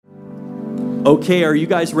Okay, are you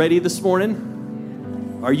guys ready this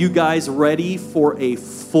morning? Are you guys ready for a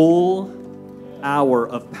full hour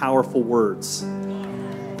of powerful words?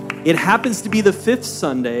 It happens to be the fifth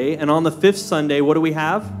Sunday, and on the fifth Sunday, what do we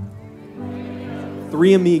have?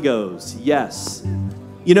 3 Amigos, yes.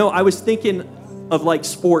 You know, I was thinking of like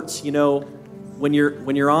sports, you know, when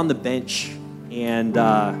you're on the bench and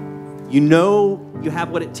you know you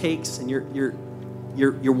have what it takes and you're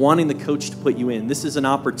wanting the coach to put you in. This is an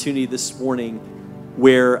opportunity this morning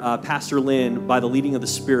where Pastor Lynn, by the leading of the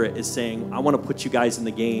Spirit, is saying, I want to put you guys in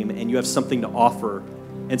the game and you have something to offer.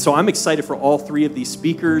 And so I'm excited for all 3 of these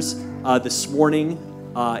speakers this morning.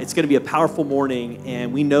 It's going to be a powerful morning,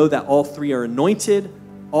 and we know that all 3 are anointed.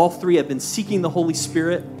 All 3 have been seeking the Holy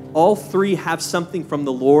Spirit. All 3 have something from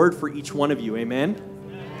the Lord for each one of you. Amen?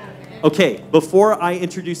 Okay, before I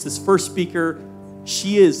introduce this first speaker,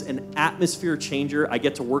 she is an atmosphere changer. I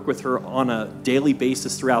get to work with her on a daily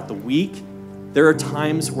basis throughout the week. There are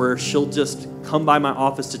times where she'll just come by my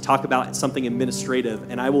office to talk about something administrative,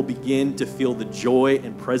 and I will begin to feel the joy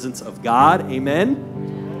and presence of God. Amen?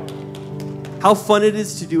 How fun it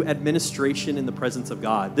is to do administration in the presence of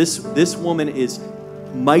God. This woman is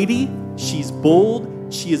mighty. She's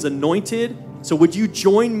bold. She is anointed. So would you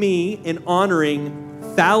join me in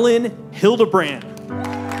honoring Fallon Hilderbrandt?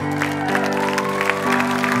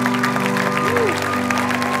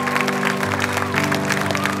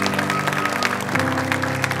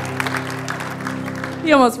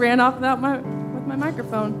 He almost ran off with my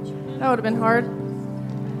microphone. That would have been hard.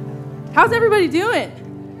 How's everybody doing?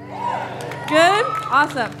 Good?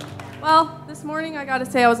 Awesome. Well, this morning I got to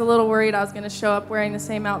say I was a little worried I was going to show up wearing the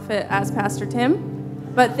same outfit as Pastor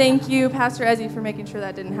Tim. But thank you, Pastor Ezzy, for making sure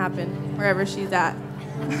that didn't happen wherever she's at.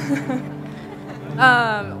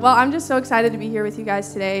 Well, I'm just so excited to be here with you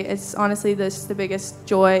guys today. It's honestly the biggest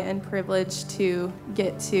joy and privilege to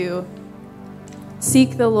get to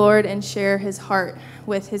seek the Lord and share his heart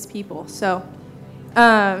with his people. So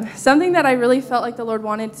something that I really felt like the Lord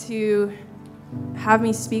wanted to have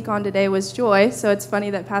me speak on today was joy. So it's funny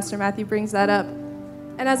that Pastor Matthew brings that up.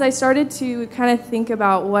 And as I started to kind of think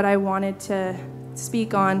about what I wanted to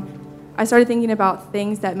speak on, I started thinking about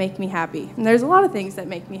things that make me happy. And there's a lot of things that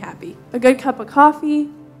make me happy. A good cup of coffee,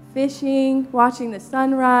 fishing, watching the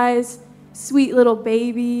sunrise, sweet little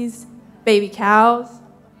babies, baby cows.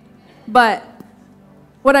 But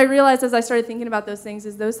what I realized as I started thinking about those things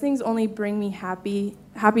is those things only bring me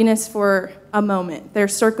happiness for a moment. They're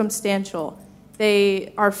circumstantial.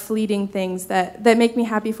 They are fleeting things that make me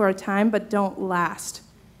happy for a time but don't last.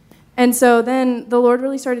 And so then the Lord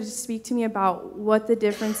really started to speak to me about what the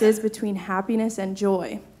difference is between happiness and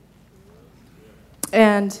joy.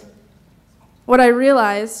 And what I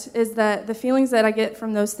realized is that the feelings that I get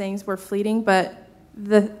from those things were fleeting, but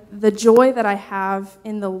the joy that I have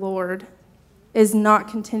in the Lord is not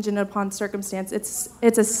contingent upon circumstance.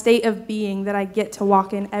 It's a state of being that I get to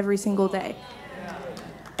walk in every single day.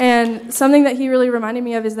 And something that he really reminded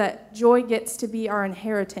me of is that joy gets to be our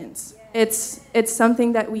inheritance. It's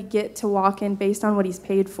something that we get to walk in based on what he's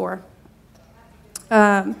paid for.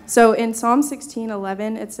 So in Psalm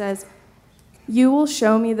 16:11, it says, "You will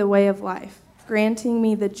show me the way of life, granting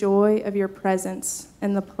me the joy of your presence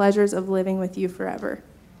and the pleasures of living with you forever."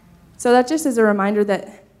 So that just is a reminder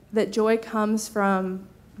that joy comes from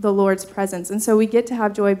the Lord's presence. And so we get to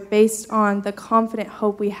have joy based on the confident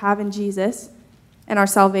hope we have in Jesus and our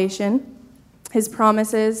salvation, his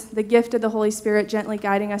promises, the gift of the Holy Spirit gently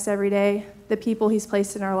guiding us every day, the people he's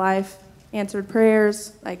placed in our life, answered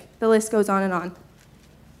prayers, like the list goes on and on.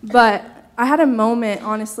 But I had a moment,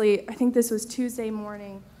 honestly, I think this was Tuesday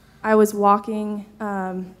morning. I was walking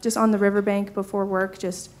just on the riverbank before work,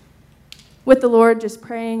 just with the Lord, just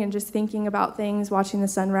praying and just thinking about things, watching the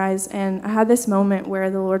sunrise. And I had this moment where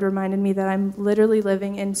the Lord reminded me that I'm literally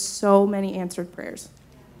living in so many answered prayers.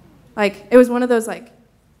 Like, it was one of those, like,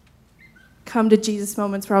 come to Jesus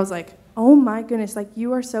moments where I was like, oh my goodness, like,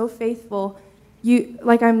 you are so faithful.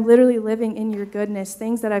 I'm literally living in your goodness,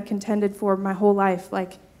 things that I've contended for my whole life,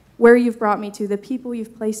 like where you've brought me to, the people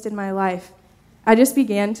you've placed in my life. I just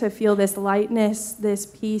began to feel this lightness, this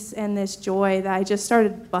peace, and this joy that I just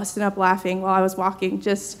started busting up laughing while I was walking,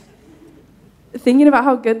 just thinking about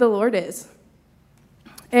how good the Lord is.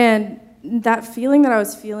 And that feeling that I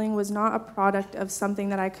was feeling was not a product of something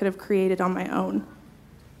that I could have created on my own.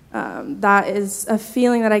 That is a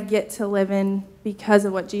feeling that I get to live in because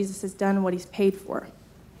of what Jesus has done and what he's paid for.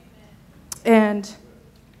 And,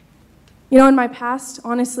 you know, in my past,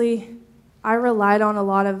 honestly, I relied on a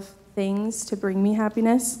lot of things to bring me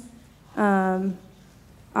happiness.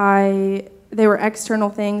 They were external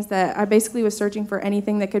things that I basically was searching for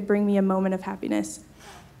anything that could bring me a moment of happiness.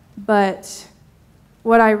 But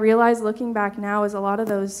what I realize looking back now is a lot of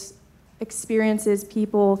those experiences,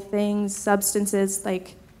 people, things, substances,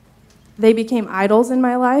 like they became idols in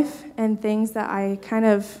my life and things that I kind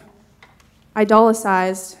of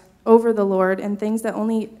idolatized over the Lord and things that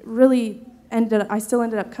only really I still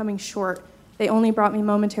ended up coming short. They only brought me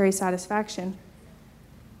momentary satisfaction.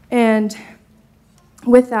 And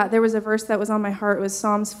with that, there was a verse that was on my heart. It was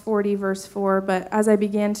Psalms 40, verse 4. But as I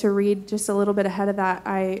began to read just a little bit ahead of that,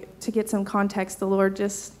 to get some context, the Lord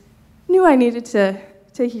just knew I needed to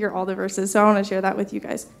hear all the verses. So I want to share that with you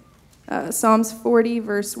guys. Psalms 40,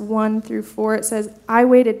 verse 1 through 4, it says, I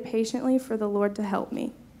waited patiently for the Lord to help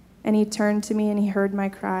me, and he turned to me and he heard my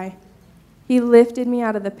cry. He lifted me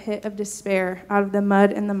out of the pit of despair, out of the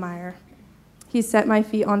mud and the mire. He set my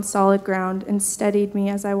feet on solid ground and steadied me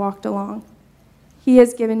as I walked along. He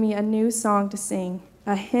has given me a new song to sing,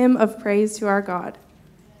 a hymn of praise to our God.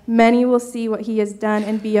 Many will see what he has done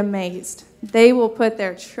and be amazed. They will put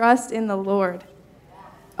their trust in the Lord.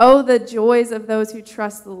 Oh, the joys of those who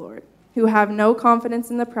trust the Lord, who have no confidence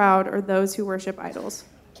in the proud or those who worship idols.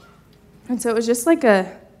 And so it was just like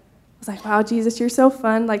I was like, wow, Jesus, you're so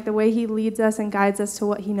fun. Like the way he leads us and guides us to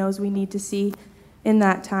what he knows we need to see in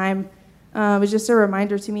that time. It was just a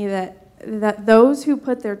reminder to me that those who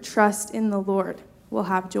put their trust in the Lord will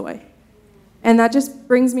have joy. And that just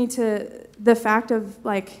brings me to the fact of,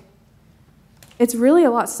 like, it's really a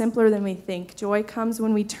lot simpler than we think. Joy comes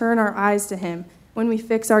when we turn our eyes to him, when we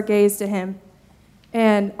fix our gaze to him.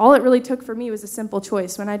 And all it really took for me was a simple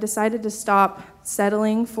choice. When I decided to stop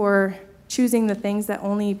settling for choosing the things that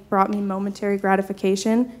only brought me momentary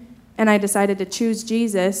gratification, and I decided to choose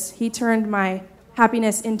Jesus, he turned my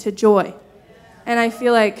happiness into joy. And I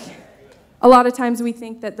feel like a lot of times we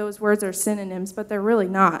think that those words are synonyms, but they're really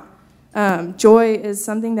not. Joy is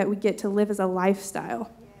something that we get to live as a lifestyle.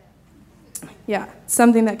 Yeah,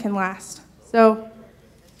 something that can last. So,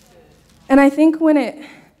 and I think when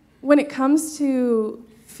it comes to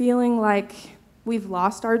feeling like we've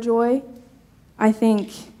lost our joy, I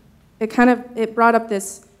think it brought up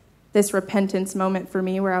this repentance moment for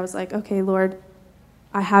me where I was like, okay, Lord,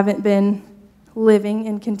 I haven't been living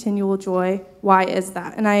in continual joy. Why is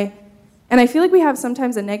that? And I feel like we have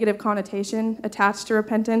sometimes a negative connotation attached to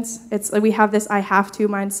repentance. It's like we have this I have to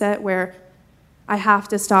mindset where I have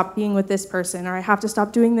to stop being with this person, or I have to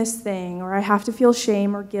stop doing this thing, or I have to feel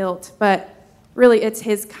shame or guilt. But really, it's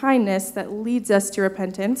his kindness that leads us to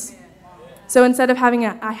repentance. So instead of having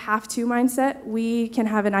a I have to mindset, we can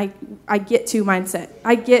have an I get to mindset.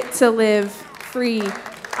 I get to live free.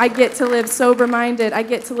 I get to live sober-minded. I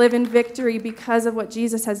get to live in victory because of what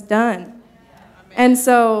Jesus has done. And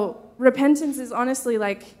so repentance is honestly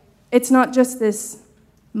like, it's not just this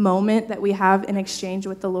moment that we have in exchange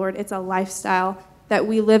with the Lord. It's a lifestyle that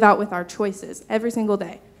we live out with our choices every single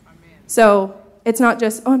day. So it's not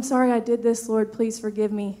just, oh, I'm sorry I did this, Lord, please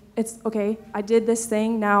forgive me. It's, okay, I did this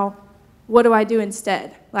thing, now what do I do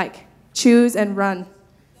instead? Like, choose and run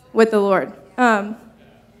with the Lord.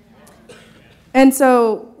 And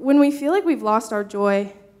so when we feel like we've lost our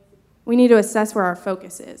joy, we need to assess where our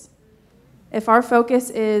focus is. If our focus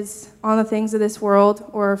is on the things of this world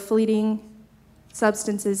or fleeting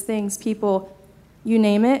substances, things, people, you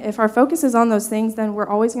name it, if our focus is on those things, then we're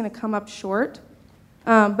always going to come up short.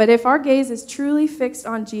 But if our gaze is truly fixed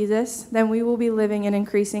on Jesus, then we will be living in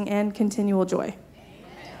increasing and continual joy.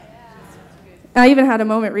 I even had a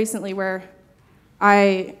moment recently where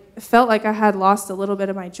I felt like I had lost a little bit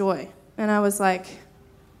of my joy. And I was like,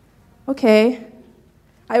 okay.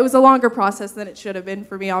 It was a longer process than it should have been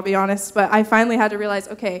for me, I'll be honest. But I finally had to realize,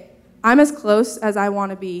 okay, I'm as close as I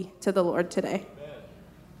want to be to the Lord today.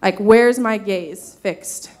 Like, where's my gaze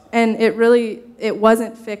fixed? And it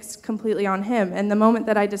wasn't fixed completely on him. And the moment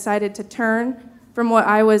that I decided to turn from what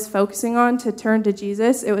I was focusing on to turn to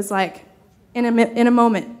Jesus, it was like, in a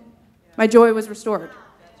moment, my joy was restored.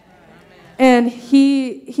 And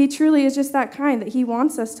he truly is just that kind, that he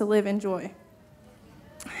wants us to live in joy.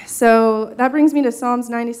 So that brings me to Psalms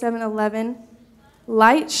 97:11.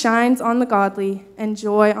 Light shines on the godly and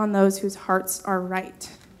joy on those whose hearts are right.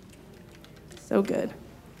 So good.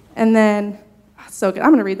 And then, so good. I'm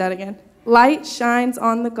going to read that again. Light shines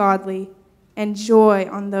on the godly and joy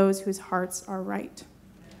on those whose hearts are right.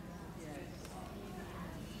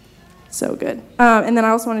 So good. And then I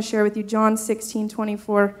also want to share with you John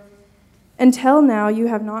 16:24. Until now you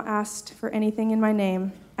have not asked for anything in my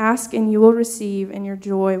name. Ask and you will receive, and your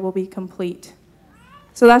joy will be complete.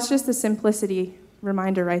 So that's just the simplicity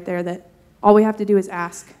reminder right there that all we have to do is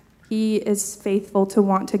ask. He is faithful to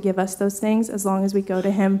want to give us those things as long as we go to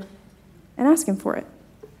him and ask him for it.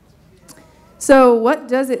 So what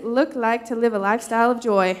does it look like to live a lifestyle of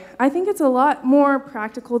joy? I think it's a lot more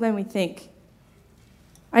practical than we think.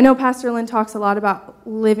 I know Pastor Lynn talks a lot about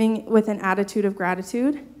living with an attitude of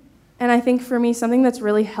gratitude. And I think for me, something that's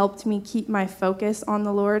really helped me keep my focus on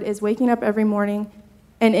the Lord is waking up every morning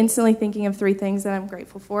and instantly thinking of 3 things that I'm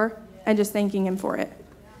grateful for and just thanking him for it.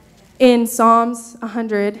 In Psalms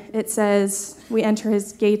 100, it says, we enter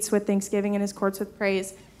his gates with thanksgiving and his courts with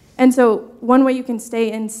praise. And so one way you can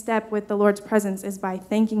stay in step with the Lord's presence is by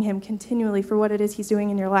thanking him continually for what it is he's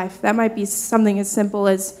doing in your life. That might be something as simple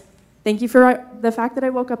as, thank you for the fact that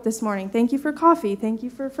I woke up this morning. Thank you for coffee. Thank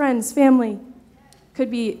you for friends, family.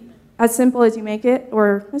 Could be as simple as you make it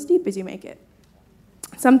or as deep as you make it.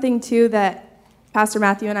 Something, too, that Pastor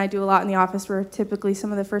Matthew and I do a lot in the office, we're typically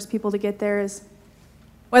some of the first people to get there, is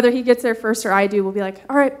whether he gets there first or I do, we'll be like,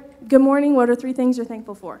 all right, good morning, what are 3 things you're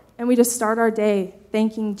thankful for? And we just start our day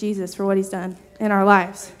thanking Jesus for what he's done in our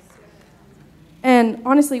lives. And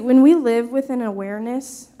honestly, when we live with an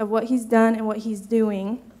awareness of what he's done and what he's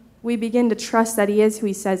doing, we begin to trust that he is who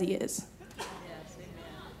he says he is.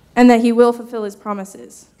 And that he will fulfill his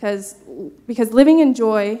promises. Because living in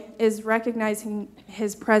joy is recognizing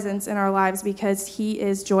his presence in our lives because he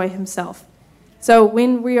is joy himself. So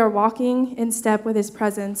when we are walking in step with his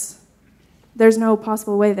presence, there's no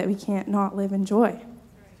possible way that we can't not live in joy.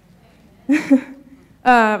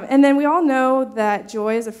 And then we all know that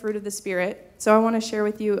joy is a fruit of the Spirit. So I want to share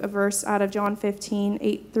with you a verse out of John 15,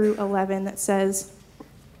 8 through 11 that says,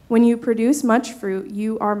 when you produce much fruit,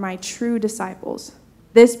 you are my true disciples.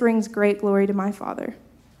 This brings great glory to my Father.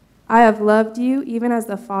 I have loved you even as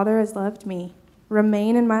the Father has loved me.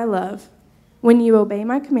 Remain in my love. When you obey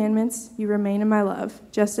my commandments, you remain in my love,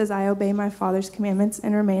 just as I obey my Father's commandments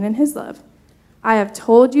and remain in his love. I have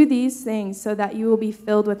told you these things so that you will be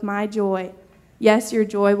filled with my joy. Yes, your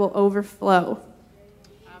joy will overflow.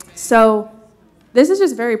 So this is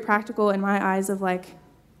just very practical in my eyes of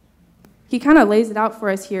he kind of lays it out for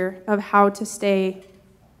us here of how to stay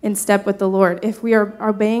in step with the Lord. If we are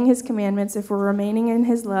obeying his commandments, if we're remaining in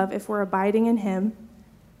his love, if we're abiding in him,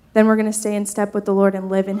 then we're going to stay in step with the Lord and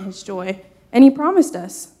live in his joy. And he promised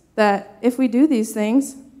us that if we do these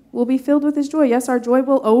things, we'll be filled with his joy. Yes, our joy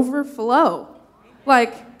will overflow.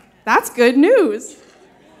 That's good news.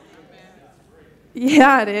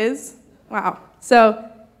 Yeah, it is. Wow. So,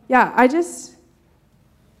 yeah, I just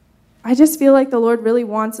feel like the Lord really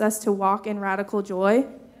wants us to walk in radical joy.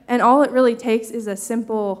 And all it really takes is a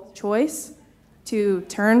simple choice to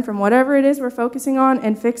turn from whatever it is we're focusing on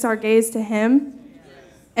and fix our gaze to him.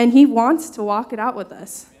 And he wants to walk it out with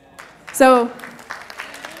us. So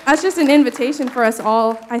that's just an invitation for us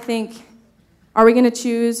all, I think. Are we going to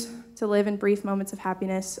choose to live in brief moments of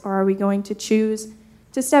happiness, or are we going to choose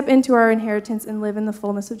to step into our inheritance and live in the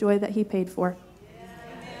fullness of joy that he paid for?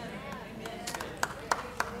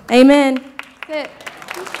 Amen. That's it.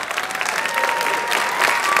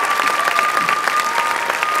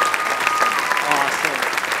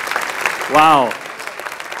 Awesome. Wow.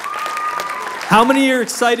 How many are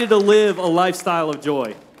excited to live a lifestyle of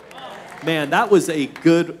joy? Man, that was a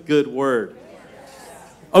good word.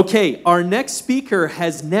 Okay, our next speaker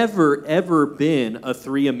has never, ever been a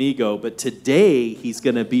 3 amigo, but today he's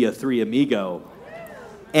going to be a 3 amigo.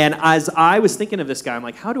 And as I was thinking of this guy, I'm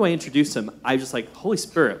like, how do I introduce him? I was just like, Holy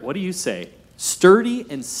Spirit, what do you say? Sturdy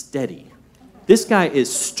and steady. This guy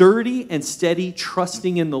is sturdy and steady,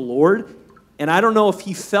 trusting in the Lord. And I don't know if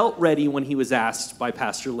he felt ready when he was asked by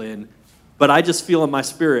Pastor Lynn, but I just feel in my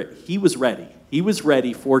spirit, he was ready. He was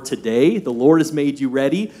ready for today. The Lord has made you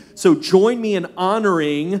ready. So join me in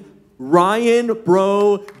honoring Ryan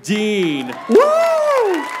Brodien. Woo!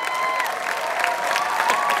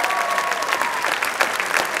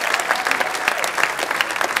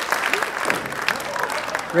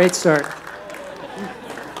 Great start.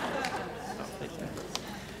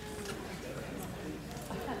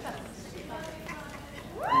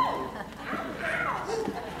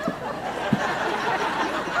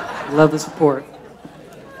 Love the support.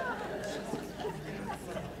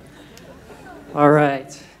 All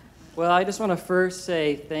right. Well, I just want to first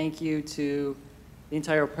say thank you to the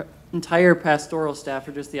entire pastoral staff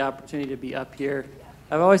for just the opportunity to be up here.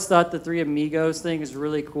 I've always thought the 3 Amigos thing is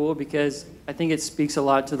really cool because I think it speaks a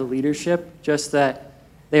lot to the leadership, just that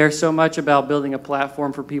they are so much about building a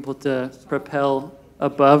platform for people to propel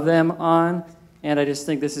above them on, and I just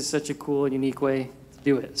think this is such a cool and unique way to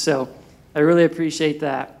do it. So I really appreciate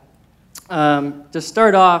that. To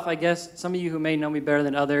start off, I guess some of you who may know me better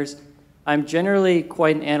than others, I'm generally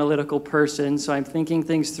quite an analytical person, so I'm thinking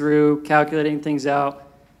things through, calculating things out.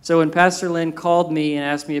 So when Pastor Lynn called me and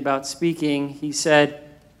asked me about speaking, he said,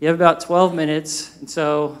 you have about 12 minutes. And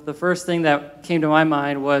so the first thing that came to my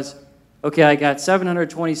mind was, okay, I got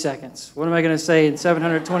 720 seconds. What am I going to say in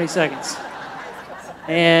 720 seconds?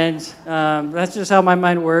 And that's just how my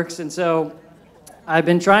mind works. And so I've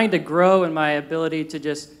been trying to grow in my ability to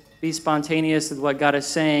just be spontaneous with what God is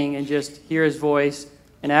saying and just hear his voice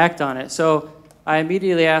and act on it. So I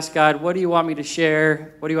immediately asked God, what do you want me to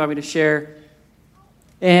share? What do you want me to share?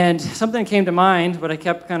 And something came to mind, but I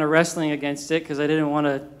kept kind of wrestling against it because I didn't want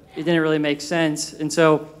to, it didn't really make sense. And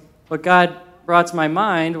so what God brought to my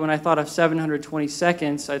mind when I thought of 720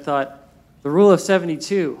 seconds, I thought, the rule of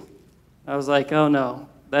 72. I was like, oh no,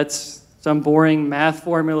 that's some boring math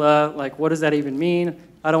formula. Like, what does that even mean?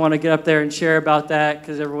 I don't want to get up there and share about that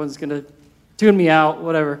because everyone's going to tune me out,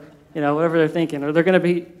 whatever they're thinking. Or they're going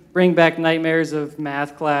to bring back nightmares of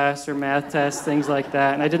math class or math tests, things like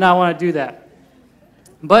that. And I did not want to do that.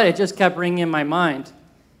 But it just kept ringing in my mind.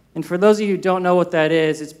 And for those of you who don't know what that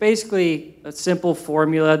is, it's basically a simple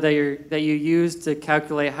formula that you use to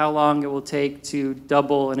calculate how long it will take to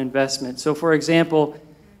double an investment. So for example,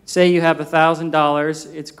 say you have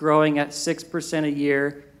 $1,000, it's growing at 6% a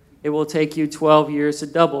year. It will take you 12 years to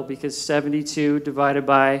double because 72 divided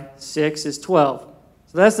by 6 is 12.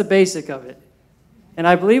 So that's the basic of it. And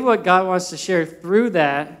I believe what God wants to share through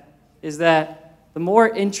that is that the more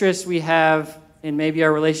interest we have in maybe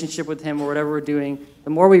our relationship with him or whatever we're doing, the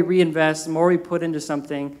more we reinvest, the more we put into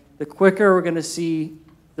something, the quicker we're going to see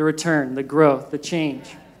the return, the growth, the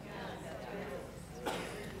change.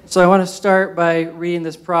 So I want to start by reading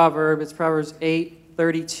this proverb. It's Proverbs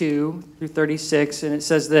 8:32 through 36, and it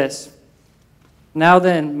says this. Now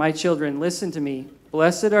then, my children, listen to me.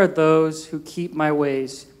 Blessed are those who keep my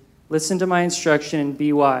ways. Listen to my instruction and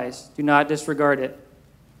be wise. Do not disregard it.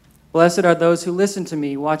 Blessed are those who listen to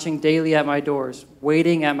me, watching daily at my doors,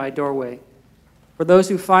 waiting at my doorway. For those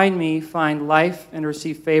who find me find life and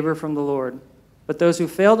receive favor from the Lord. But those who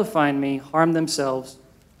fail to find me harm themselves.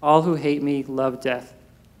 All who hate me love death.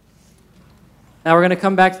 Now we're going to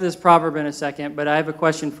come back to this proverb in a second, but I have a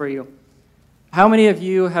question for you. How many of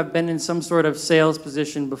you have been in some sort of sales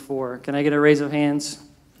position before? Can I get a raise of hands?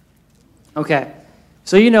 Okay.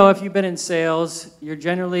 So if you've been in sales, you're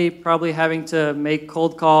generally probably having to make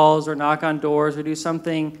cold calls or knock on doors or do some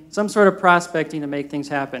sort of prospecting to make things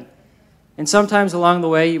happen. And sometimes along the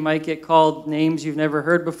way, you might get called names you've never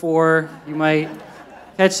heard before. You might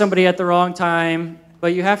catch somebody at the wrong time,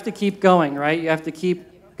 but you have to keep going, right? You have to keep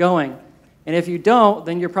going. And if you don't,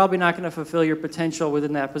 then you're probably not going to fulfill your potential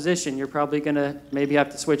within that position. You're probably going to maybe have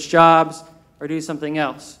to switch jobs or do something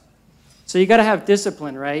else. So you got to have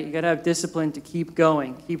discipline, right? You got to have discipline to keep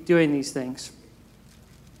going, keep doing these things.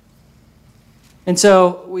 And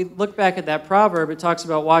so we look back at that proverb. It talks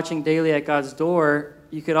about watching daily at God's door.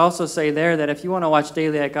 You could also say there that if you want to watch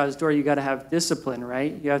daily at God's door, you got to have discipline,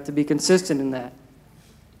 right? You have to be consistent in that.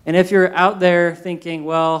 And if you're out there thinking,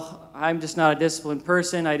 well, I'm just not a disciplined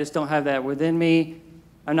person, I just don't have that within me,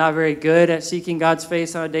 I'm not very good at seeking God's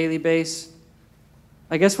face on a daily basis,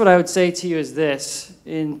 I guess what I would say to you is this.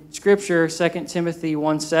 In Scripture, 2 Timothy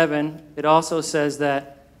 1:7, it also says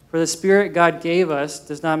that, for the Spirit God gave us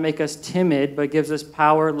does not make us timid, but gives us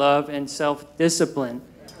power, love, and self-discipline.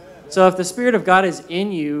 So if the Spirit of God is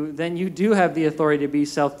in you, then you do have the authority to be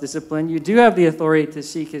self-disciplined. You do have the authority to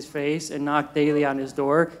seek his face and knock daily on his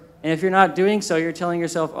door. And if you're not doing so, you're telling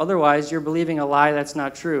yourself otherwise, you're believing a lie that's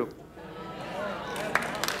not true.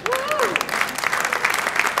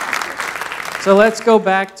 So let's go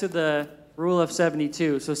back to the rule of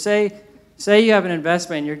 72. So say you have an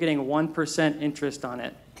investment and you're getting 1% interest on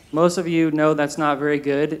it. Most of you know that's not very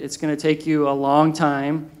good. It's going to take you a long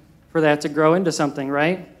time for that to grow into something,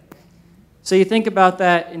 right? So you think about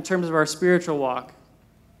that in terms of our spiritual walk.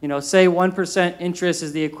 Say 1% interest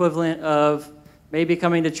is the equivalent of maybe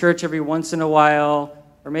coming to church every once in a while,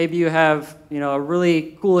 or maybe you have, a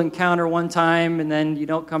really cool encounter one time and then you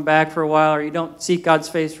don't come back for a while, or you don't seek God's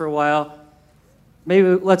face for a while. Maybe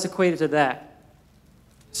let's equate it to that.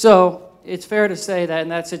 So it's fair to say that in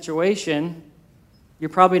that situation,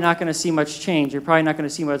 you're probably not going to see much change. You're probably not going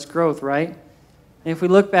to see much growth, right? And if we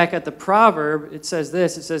look back at the proverb, it says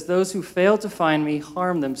this. It says, those who fail to find me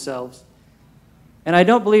harm themselves. And I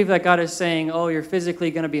don't believe that God is saying, oh, you're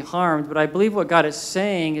physically going to be harmed, but I believe what God is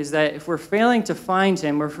saying is that if we're failing to find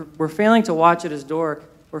him, we're failing to watch at his door,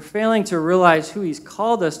 we're failing to realize who he's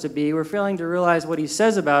called us to be, we're failing to realize what he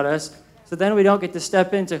says about us, so then we don't get to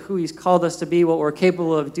step into who he's called us to be, what we're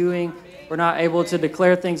capable of doing. We're not able to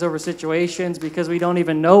declare things over situations because we don't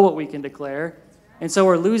even know what we can declare. And so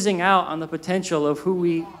we're losing out on the potential of who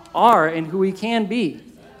we are and who we can be.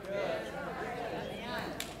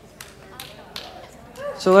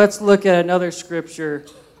 So let's look at another scripture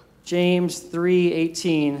James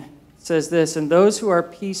 3:18 says this, "And those who are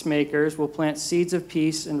peacemakers will plant seeds of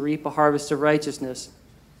peace and reap a harvest of righteousness."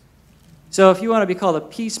 So if you want to be called a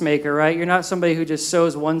peacemaker, right, you're not somebody who just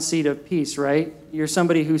sows one seed of peace, right? You're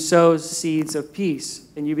somebody who sows seeds of peace,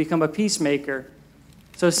 and you become a peacemaker.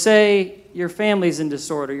 So say your family's in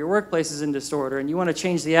disorder, your workplace is in disorder, and you want to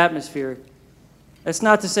change the atmosphere. That's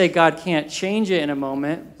not to say God can't change it in a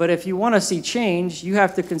moment, but if you want to see change, you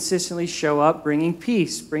have to consistently show up bringing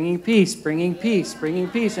peace, bringing peace, bringing peace, bringing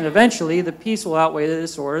peace, and eventually the peace will outweigh the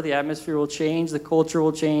disorder, the atmosphere will change, the culture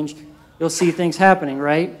will change, you'll see things happening,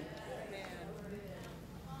 right?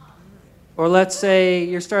 Or let's say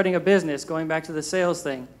you're starting a business, going back to the sales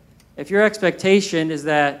thing. If your expectation is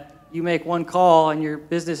that you make one call and your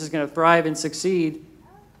business is going to thrive and succeed,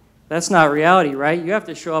 that's not reality, right? You have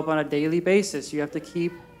to show up on a daily basis. You have to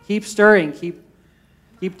keep stirring,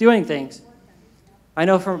 keep doing things. I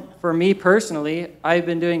know for me personally, I've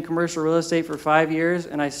been doing commercial real estate for 5 years,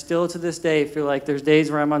 and I still to this day feel like there's days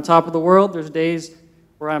where I'm on top of the world, there's days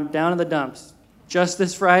where I'm down in the dumps. Just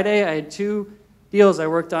this Friday, I had 2 deals I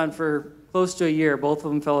worked on for close to a year. Both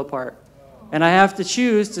of them fell apart. And I have to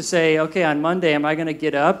choose to say, okay, on Monday, am I going to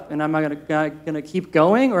get up and am I going to keep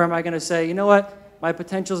going, or am I going to say, you know what, my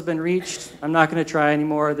potential's been reached, I'm not going to try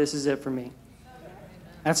anymore, this is it for me.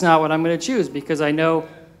 That's not what I'm going to choose, because I know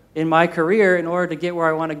in my career, in order to get where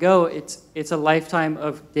I want to go, it's a lifetime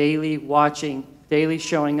of daily watching, daily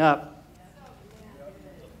showing up.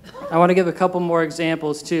 I want to give a couple more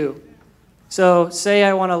examples too. So say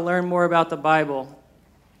I want to learn more about the Bible.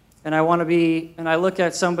 And I look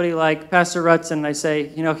at somebody like Pastor Rutson and I say,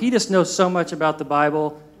 you know, he just knows so much about the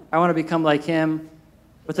Bible. I want to become like him.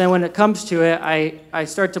 But then when it comes to it, I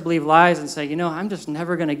start to believe lies and say, you know, I'm just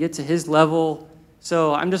never going to get to his level.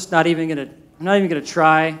 So I'm not even going to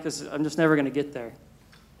try, because I'm just never going to get there.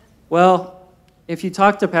 Well, if you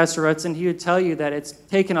talk to Pastor Rutson, he would tell you that it's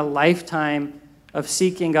taken a lifetime of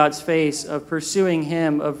seeking God's face, of pursuing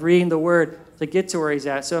him, of reading the Word, to get to where he's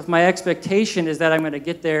at. So if my expectation is that I'm going to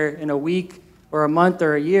get there in a week or a month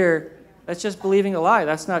or a year, that's just believing a lie.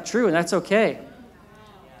 That's not true, and that's okay.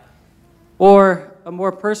 Or a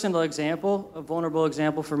more personal example, a vulnerable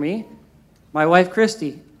example for me, my wife,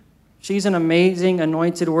 Christy. She's an amazing,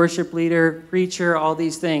 anointed worship leader, preacher, all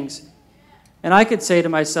these things. And I could say to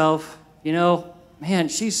myself, you know, man,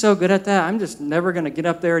 she's so good at that, I'm just never going to get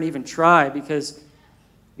up there and even try, because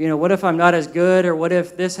you know, what if I'm not as good, or what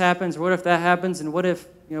if this happens, or what if that happens, and what if.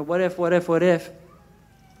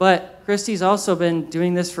 But Christy's also been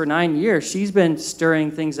doing this for 9 years. She's been stirring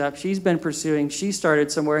things up. She's been pursuing. She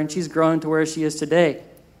started somewhere, and she's grown to where she is today.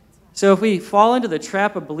 So if we fall into the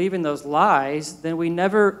trap of believing those lies, then we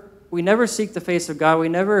never seek the face of God. We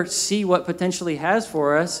never see what potentially has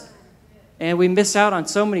for us, and we miss out on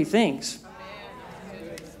so many things.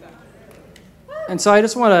 And so I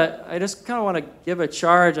just kind of want to give a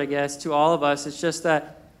charge, I guess, to all of us. It's just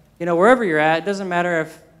that, you know, wherever you're at, it doesn't matter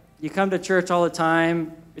if you come to church all the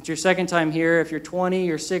time, it's your second time here, if you're 20,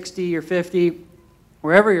 you're 60, you're 50,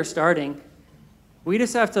 wherever you're starting, we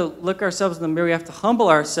just have to look ourselves in the mirror. We have to humble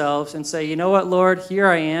ourselves and say, you know what, Lord, here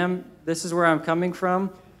I am. This is where I'm coming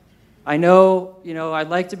from. I know, you know, I'd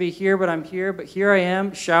like to be here, but I'm here. But here I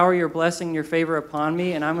am. Shower your blessing and your favor upon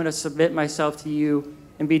me, and I'm going to submit myself to you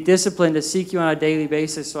and be disciplined to seek you on a daily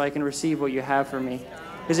basis so I can receive what you have for me.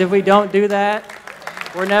 Because if we don't do that,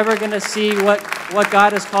 we're never going to see what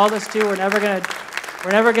God has called us to. We're never going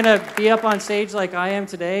to be up on stage like I am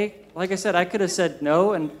today. Like I said, I could have said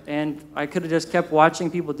no, and I could have just kept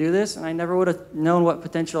watching people do this, and I never would have known what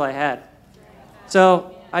potential I had.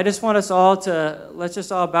 So I just want us all let's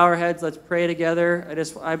just all bow our heads. Let's pray together.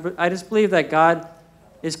 I just believe that God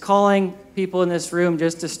is calling people in this room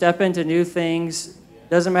just to step into new things.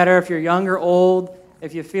 Doesn't matter if you're young or old,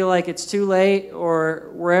 if you feel like it's too late, or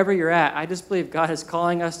wherever you're at. I just believe God is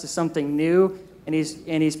calling us to something new, and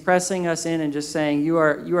He's pressing us in and just saying, you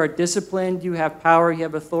are disciplined, you have power, you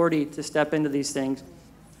have authority to step into these things.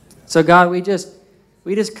 So God, we just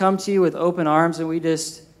come to you with open arms, and we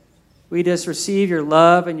just receive your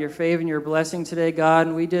love and your favor and your blessing today, God.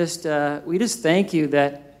 And we just thank you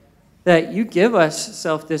that you give us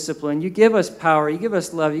self-discipline, you give us power, you give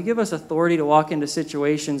us love, you give us authority to walk into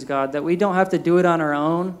situations, God, that we don't have to do it on our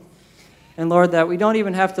own. And Lord, that we don't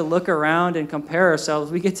even have to look around and compare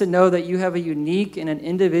ourselves. We get to know that you have a unique and an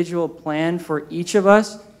individual plan for each of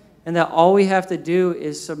us, and that all we have to do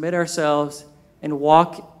is submit ourselves and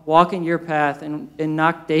walk in your path and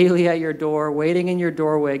knock daily at your door, waiting in your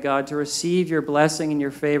doorway, God, to receive your blessing and your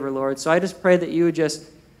favor, Lord. So I just pray that you would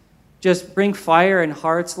just bring fire in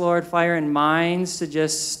hearts, Lord, fire in minds to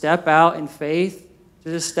just step out in faith to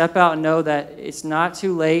just step out and know that it's not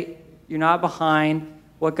too late. You're not behind.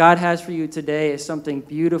 What God has for you today is something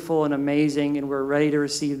beautiful and amazing, and we're ready to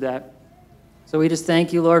receive that. So we just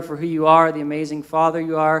thank you, Lord, for who you are, the amazing Father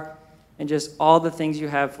you are, and just all the things you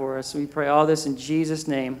have for us. We pray all this in Jesus'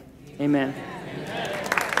 name. Amen.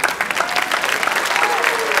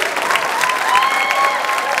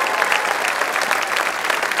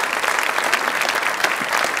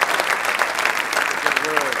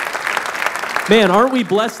 Man, aren't we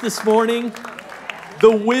blessed this morning?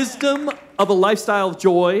 The wisdom of a lifestyle of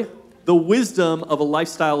joy, the wisdom of a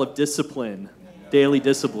lifestyle of discipline, daily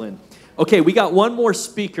discipline. Okay, we got one more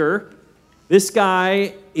speaker. This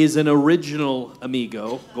guy is an original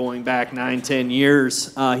amigo, going back 9-10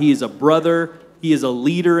 years. He is a brother. He is a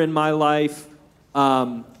leader in my life.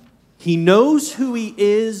 He knows who he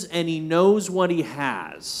is, and he knows what he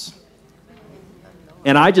has.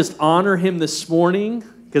 And I just honor him this morning,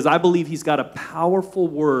 because I believe he's got a powerful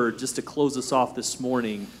word just to close us off this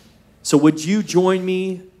morning. So would you join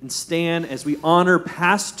me and stand as we honor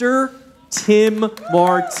Pastor Tim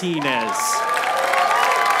Martinez.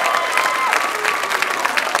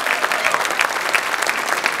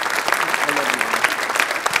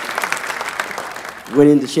 Went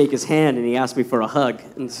in to shake his hand, and he asked me for a hug.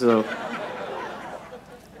 And so,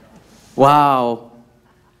 wow.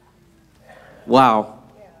 Well,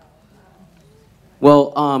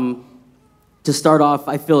 to start off,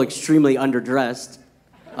 I feel extremely underdressed.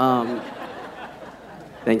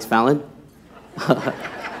 Thanks, Fallon.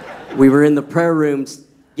 We were in the prayer rooms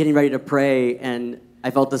getting ready to pray, and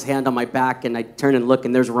I felt this hand on my back, and I turned and looked,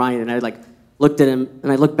 and there's Ryan, and I looked at him, and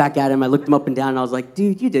I looked back at him, I looked him up and down, and I was like,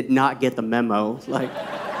 dude, you did not get the memo.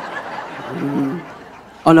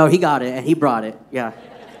 Oh no, he got it, and he brought it. Yeah.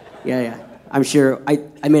 I'm sure,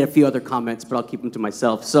 I made a few other comments, but I'll keep them to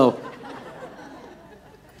myself. So,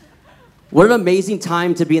 what an amazing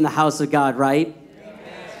time to be in the house of God, right? Amen.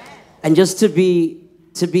 And just to be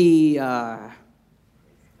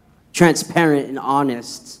transparent and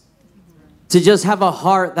honest, to just have a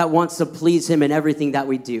heart that wants to please Him in everything that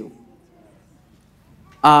we do.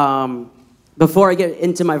 Before I get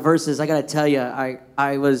into my verses, I gotta tell you,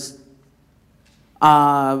 I was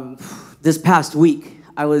this past week,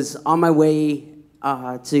 I was on my way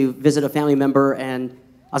to visit a family member, and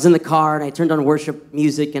I was in the car, and I turned on worship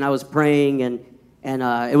music, and I was praying, and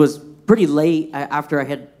it was pretty late after I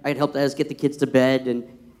had helped us get the kids to bed, and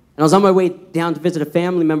I was on my way down to visit a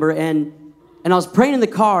family member, and I was praying in the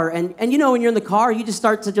car, and you know, when you're in the car, you just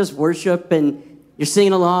start to just worship, and you're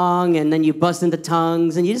singing along, and then you bust into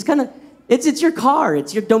tongues, and you just kind of, it's your car,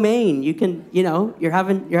 it's your domain. You can, you know, you're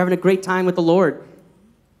having a great time with the Lord.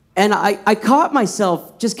 And I caught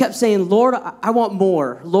myself, just kept saying, Lord, I want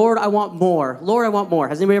more. Lord, I want more. Lord, I want more.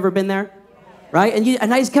 Has anybody ever been there? Right?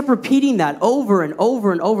 And I just kept repeating that over and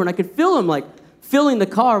over and over. And I could feel him like filling the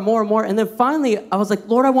car more and more. And then finally, I was like,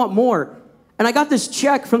 Lord, I want more. And I got this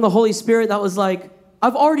check from the Holy Spirit that was like,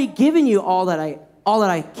 I've already given you all that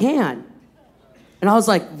I can. And I was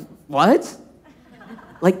like, what?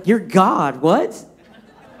 Like, you're God, what?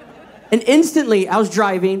 And instantly, I was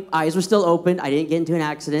driving, eyes were still open, I didn't get into an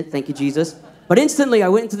accident, thank you, Jesus. But instantly, I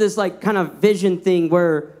went into this like kind of vision thing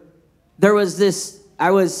where there was this,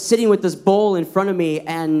 I was sitting with this bowl in front of me,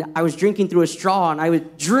 and I was drinking through a straw, and I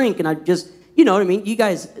would drink, and I'd just, you know what I mean? You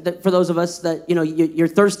guys, for those of us that, you know, you're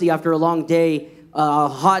thirsty after a long day, a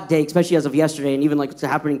hot day, especially as of yesterday, and even like what's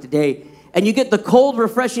happening today, and you get the cold,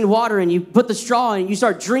 refreshing water, and you put the straw in, and you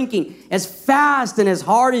start drinking as fast and as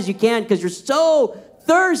hard as you can, because you're so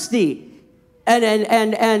thirsty. And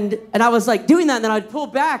I was like doing that, and then I'd pull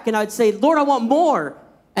back and I'd say, Lord, I want more.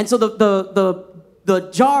 And so the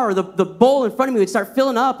jar, the bowl in front of me would start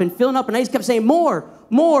filling up, and I just kept saying more,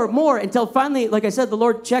 until finally, like I said, the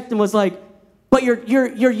Lord checked and was like, but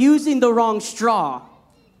you're using the wrong straw.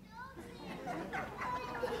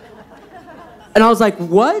 And I was like,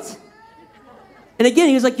 what? And again,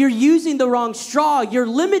 he was like, you're using the wrong straw. You're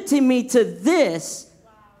limiting me to this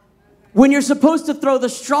when you're supposed to throw the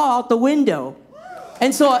straw out the window.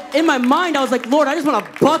 And so in my mind, I was like, Lord, I just want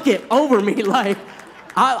a bucket over me. Like,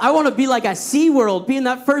 I want to be like a SeaWorld, be in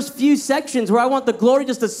that first few sections where I want the glory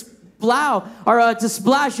just to to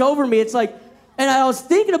splash over me. It's like, and I was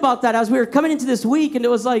thinking about that as we were coming into this week, and it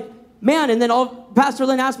was like, man, and then Pastor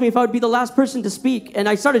Lynn asked me if I would be the last person to speak, and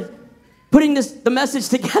I started putting the message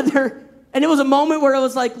together. And it was a moment where I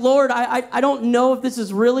was like, Lord, I don't know if this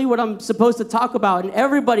is really what I'm supposed to talk about. And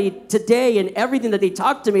everybody today and everything that they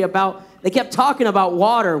talked to me about, they kept talking about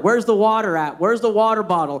water. Where's the water at? Where's the water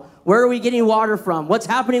bottle? Where are we getting water from? What's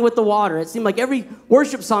happening with the water? It seemed like every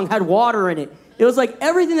worship song had water in it. it was like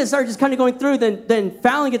everything that started just kind of going through. Then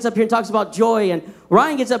Fallon gets up here and talks about joy, and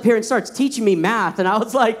Ryan gets up here and starts teaching me math, and I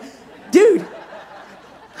was like, dude.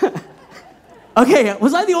 Okay,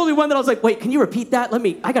 was I the only one that I was like, wait, can you repeat that?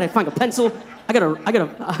 I gotta find a pencil.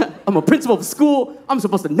 I'm a principal of school. I'm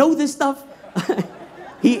supposed to know this stuff. I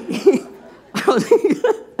was,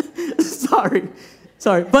 sorry.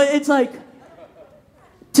 But it's like,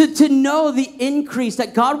 to know the increase,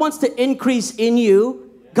 that God wants to increase in you.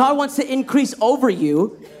 God wants to increase over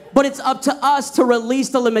you. But it's up to us to release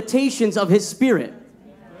the limitations of his Spirit.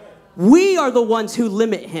 We are the ones who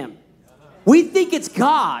limit him. We think it's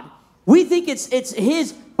God. We think it's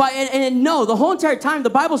his, and no, the whole entire time the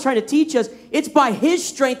Bible's trying to teach us, it's by his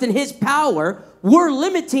strength and his power. We're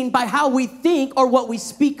limiting by how we think or what we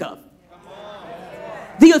speak of.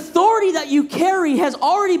 The authority that you carry has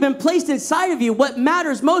already been placed inside of you. What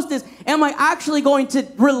matters most is, am I actually going to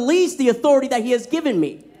release the authority that he has given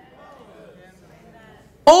me?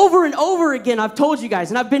 Over and over again, I've told you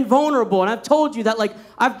guys, and I've been vulnerable, and I've told you that, like,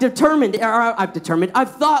 I've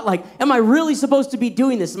thought, like, am I really supposed to be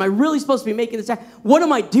doing this? Am I really supposed to be making this happen? What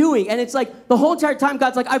am I doing? And it's like, the whole entire time,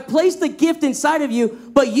 God's like, I placed the gift inside of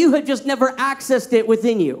you, but you have just never accessed it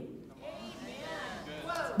within you.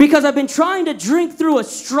 Because I've been trying to drink through a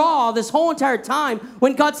straw this whole entire time,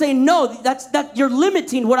 when God's saying, no, you're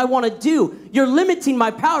limiting what I want to do. You're limiting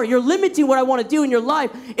my power. You're limiting what I want to do in your life.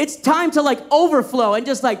 It's time to, like, overflow and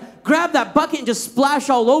just, like, grab that bucket and just splash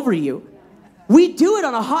all over you. We do it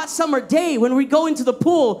on a hot summer day when we go into the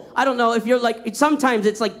pool. I don't know if you're like, sometimes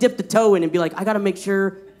it's like dip the toe in and be like, I got to make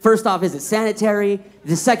sure, first off, is it sanitary?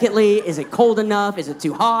 Secondly, is it cold enough? Is it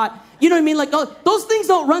too hot? You know what I mean? Like, those things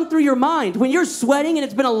don't run through your mind. When you're sweating and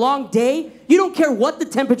it's been a long day, you don't care what the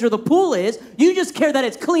temperature of the pool is. You just care that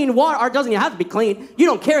it's clean water. Or it doesn't even have to be clean. You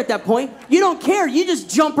don't care at that point. You don't care. You just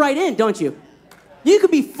jump right in, don't you? You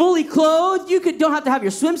could be fully clothed. You don't have to have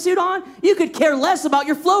your swimsuit on. You could care less about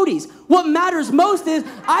your floaties. What matters most is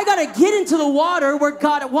I got to get into the water where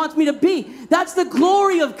God wants me to be. That's the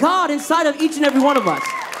glory of God inside of each and every one of us.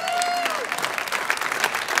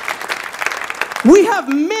 We have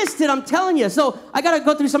missed it, I'm telling you. So I got to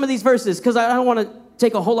go through some of these verses because I don't want to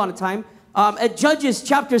take a whole lot of time. At Judges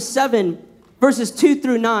chapter 7, verses 2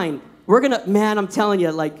 through 9, we're going to, man, I'm telling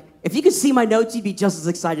you, like, if you could see my notes, you'd be just as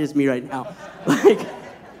excited as me right now. Like,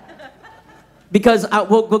 because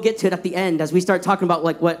we'll get to it at the end as we start talking about,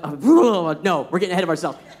 like, what, no, we're getting ahead of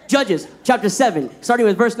ourselves. Judges chapter 7, starting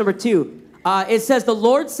with verse number 2. It says, the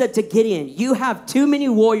Lord said to Gideon, you have too many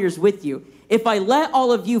warriors with you. If I let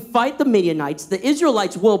all of you fight the Midianites, the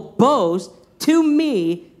Israelites will boast to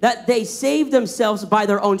me that they saved themselves by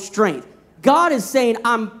their own strength. God is saying,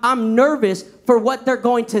 I'm nervous for what they're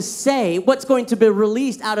going to say, what's going to be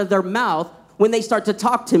released out of their mouth when they start to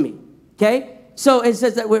talk to me. Okay? So it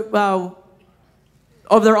says that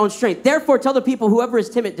of their own strength. Therefore, tell the people, whoever is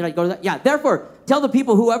timid. Did I go to that? Yeah. Therefore, tell the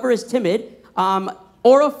people, whoever is timid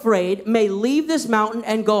or afraid may leave this mountain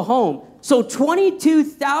and go home. So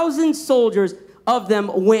 22,000 soldiers of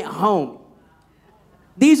them went home.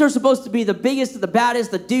 These are supposed to be the biggest, the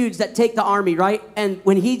baddest, the dudes that take the army, right? And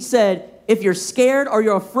when he said, if you're scared or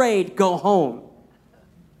you're afraid, go home.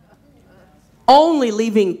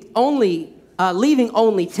 Leaving only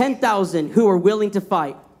 10,000 who are willing to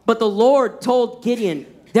fight. But the Lord told Gideon,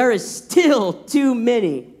 there is still too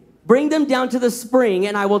many. Bring them down to the spring,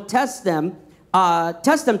 and I will test them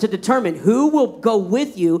to determine who will go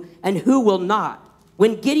with you and who will not.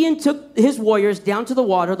 When Gideon took his warriors down to the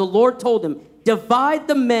water, the Lord told him, divide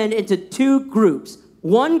the men into two groups.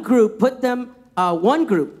 One group, put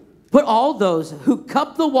all those who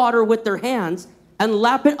cup the water with their hands and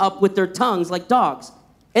lap it up with their tongues like dogs.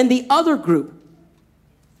 And the other group,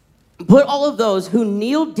 put all of those who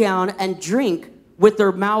kneel down and drink with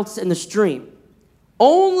their mouths in the stream.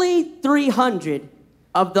 Only 300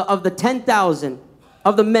 of the 10,000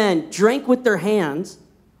 of the men drank with their hands.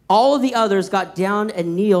 All of the others got down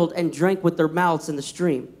and kneeled and drank with their mouths in the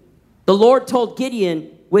stream. The Lord told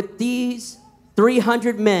Gideon, with these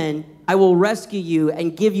 300 men, I will rescue you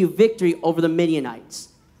and give you victory over the Midianites.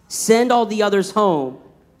 Send all the others home.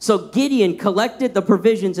 So Gideon collected the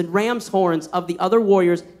provisions and ram's horns of the other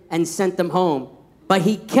warriors and sent them home. But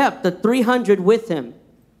he kept the 300 with him.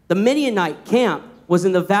 The Midianite camp was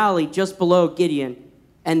in the valley just below Gideon.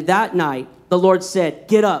 And that night, the Lord said,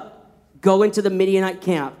 get up, go into the Midianite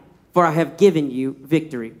camp, for I have given you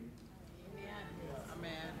victory. Amen.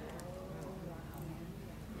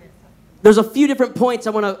 There's a few different points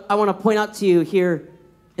I want to point out to you here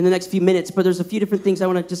in the next few minutes, but there's a few different things I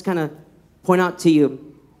want to just kind of point out to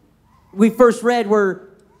you. We first read where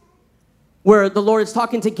the Lord is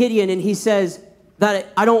talking to Gideon, and he says,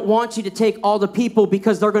 that I don't want you to take all the people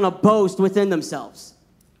because they're going to boast within themselves.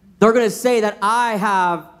 They're going to say that I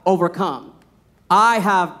have overcome. I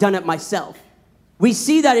have done it myself. We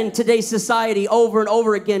see that in today's society over and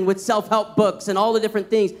over again with self-help books and all the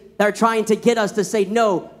different things that are trying to get us to say,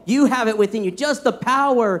 no, you have it within you. Just the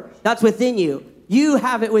power that's within you. You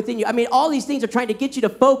have it within you. I mean, all these things are trying to get you to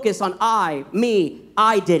focus on me,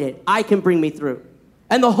 I did it. I can bring me through.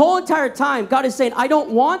 And the whole entire time, God is saying, I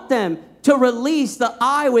don't want them to release the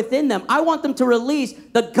I within them. I want them to release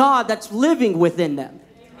the God that's living within them.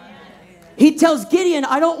 He tells Gideon,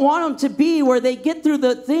 I don't want them to be where they get through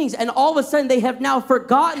the things and all of a sudden they have now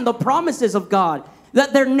forgotten the promises of God.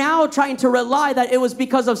 That they're now trying to rely that it was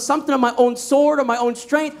because of something of my own sword or my own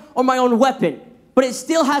strength or my own weapon. But it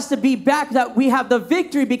still has to be back that we have the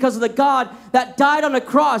victory because of the God that died on the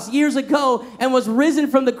cross years ago and was risen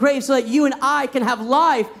from the grave so that you and I can have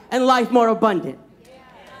life and life more abundant.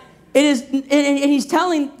 It is, and he's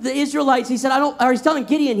telling the Israelites, he's telling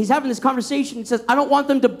Gideon, he's having this conversation, he says, I don't want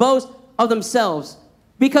them to boast of themselves.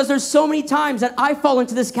 Because there's so many times that I fall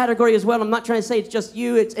into this category as well. I'm not trying to say it's just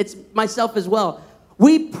you, it's myself as well.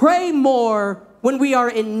 We pray more when we are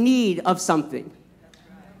in need of something.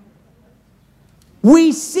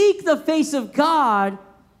 We seek the face of God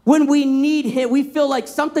when we need him. We feel like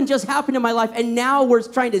something just happened in my life and now we're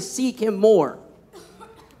trying to seek him more.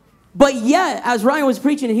 But yet, as Ryan was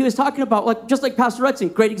preaching, he was talking about, just like Pastor Rudson,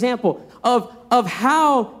 great example of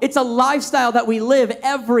how it's a lifestyle that we live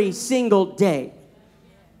every single day.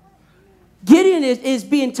 Gideon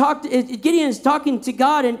is talking to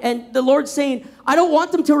God, and the Lord's saying, I don't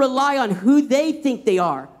want them to rely on who they think they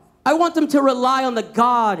are. I want them to rely on the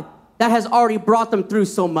God that has already brought them through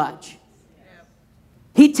so much.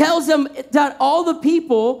 He tells them that all the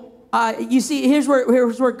people, you see, here's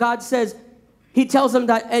where God says, he tells them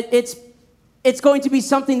that it's going to be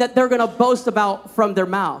something that they're going to boast about from their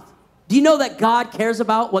mouth. Do you know that God cares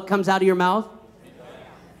about what comes out of your mouth?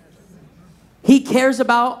 He cares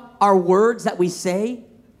about our words that we say.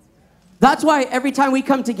 That's why every time we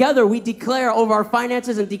come together, we declare over our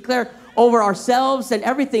finances and declare over ourselves and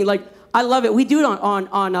everything. Like, I love it. We do it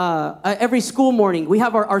on every school morning. We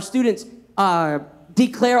have our students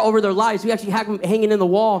declare over their lives. We actually have them hanging in the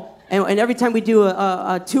wall. And every time we do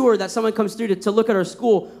a tour that someone comes through to look at our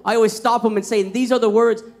school, I always stop them and say, these are the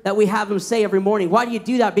words that we have them say every morning. Why do you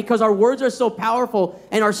do that? Because our words are so powerful,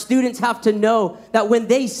 and our students have to know that when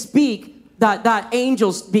they speak, that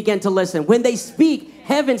angels begin to listen. When they speak,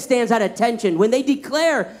 heaven stands at attention. When they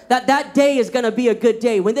declare that day is going to be a good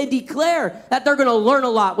day. When they declare that they're going to learn a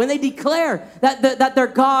lot. When they declare that their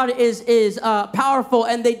God is powerful,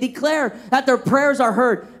 and they declare that their prayers are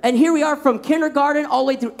heard. And here we are from kindergarten all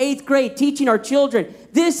the way through 8th grade teaching our children.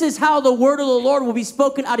 This is how the word of the Lord will be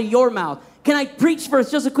spoken out of your mouth. Can I preach for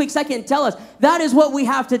just a quick second and tell us that is what we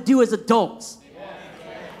have to do as adults.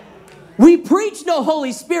 We preach no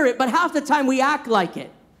Holy Spirit, but half the time we act like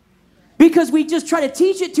it. Because we just try to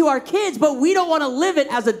teach it to our kids, but we don't want to live it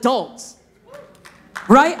as adults.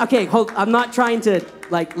 Right? Okay, I'm not trying to,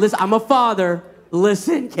 listen, I'm a father.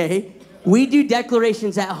 Listen, okay? We do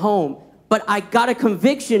declarations at home, but I got a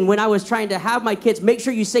conviction when I was trying to have my kids, make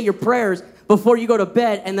sure you say your prayers before you go to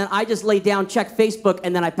bed, and then I just lay down, check Facebook,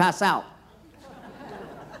 and then I pass out.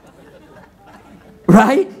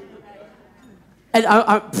 Right? And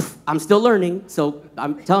I'm still learning, so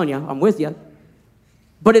I'm telling you, I'm with you.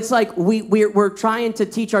 But it's like we're trying to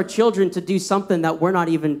teach our children to do something that we're not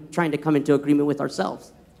even trying to come into agreement with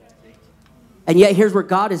ourselves. And yet here's where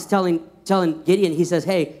God is telling Gideon, he says,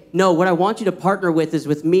 hey, no, what I want you to partner with is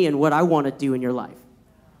with me and what I want to do in your life.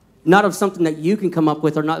 Not of something that you can come up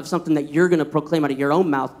with or not of something that you're going to proclaim out of your own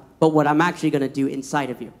mouth, but what I'm actually going to do inside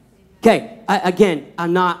of you. Okay,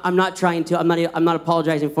 I'm not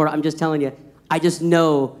apologizing for it. I'm just telling you, I just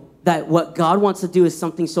know that what God wants to do is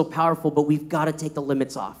something so powerful, but we've got to take the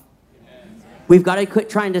limits off. We've got to quit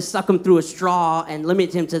trying to suck him through a straw and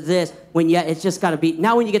limit him to this, when yet it's just got to be,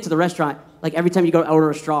 now when you get to the restaurant, like every time you go to order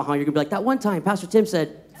a straw, you're going to be like, that one time Pastor Tim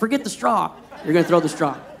said, forget the straw. You're going to throw the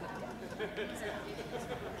straw.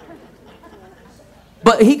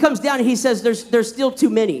 But he comes down and he says, there's still too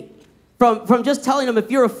many. From just telling them, if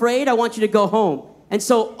you're afraid, I want you to go home. And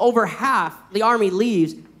so over half the army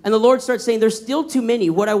leaves. And the Lord starts saying, there's still too many.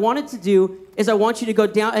 What I wanted to do is I want you to go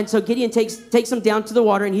down. And so Gideon takes them down to the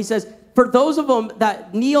water. And he says, for those of them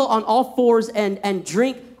that kneel on all fours and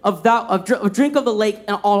drink of the lake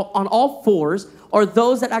on all fours, or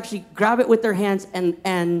those that actually grab it with their hands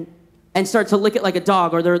and start to lick it like a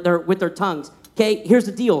dog, or with their tongues. Okay, here's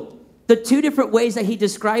the deal. The two different ways that he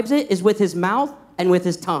describes it is with his mouth and with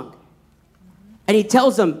his tongue. And he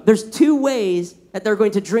tells them there's two ways that they're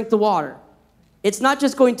going to drink the water. it's not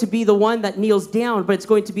just going to be the one that kneels down, but it's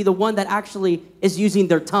going to be the one that actually is using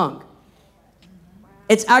their tongue.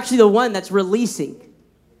 It's actually the one that's releasing.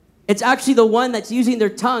 It's actually the one that's using their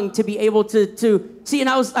tongue to be able to see. And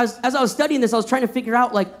as I was studying this, I was trying to figure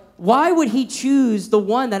out, like, why would he choose the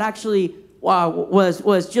one that actually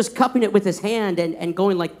was just cupping it with his hand and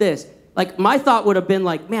going like this? Like, my thought would have been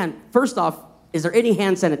like, man, first off, is there any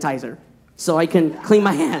hand sanitizer so I can clean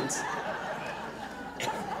my hands?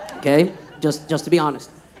 Okay, just to be honest.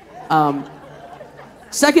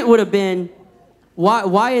 Second would have been,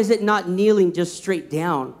 why is it not kneeling just straight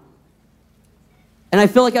down? And I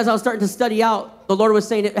feel like as I was starting to study out, the Lord was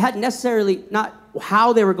saying it hadn't necessarily not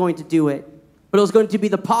how they were going to do it, but it was going to be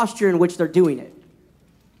the posture in which they're doing it.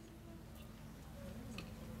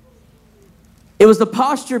 It was the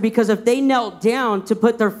posture, because if they knelt down to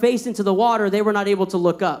put their face into the water, they were not able to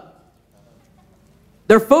look up.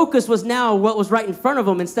 Their focus was now what was right in front of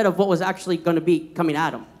them instead of what was actually going to be coming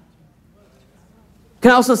at them.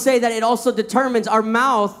 Can I also say that it also determines our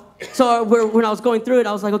mouth? So when I was going through it,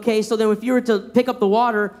 I was like, okay, so then if you were to pick up the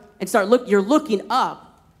water and you're looking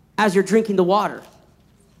up as you're drinking the water.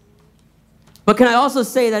 But can I also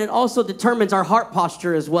say that it also determines our heart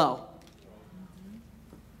posture as well?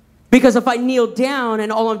 Because if I kneel down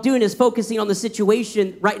and all I'm doing is focusing on the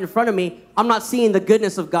situation right in front of me, I'm not seeing the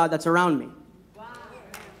goodness of God that's around me.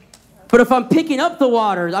 But if I'm picking up the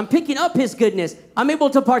water, I'm picking up his goodness, I'm able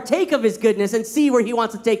to partake of his goodness and see where he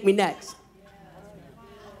wants to take me next.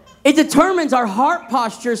 It determines our heart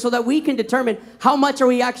posture so that we can determine how much are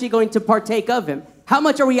we actually going to partake of him. How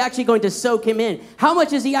much are we actually going to soak him in? How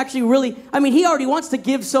much is he actually really, he already wants to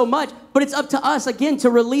give so much, but it's up to us, again, to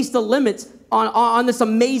release the limits on this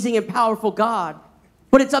amazing and powerful God.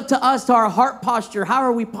 But it's up to us, to our heart posture. How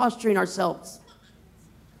are we posturing ourselves?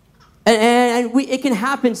 And it can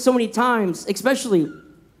happen so many times, especially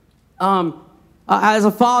as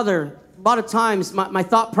a father. A lot of times, my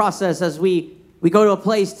thought process as we go to a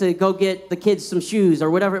place to go get the kids some shoes or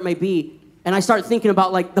whatever it may be, and I start thinking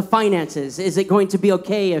about, like, the finances. Is it going to be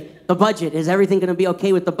okay if the budget? Is everything going to be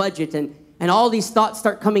okay with the budget? And all these thoughts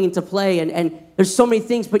start coming into play, and there's so many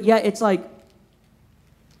things, but yet it's like,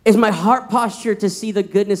 is my heart posture to see the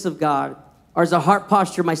goodness of God, or is the heart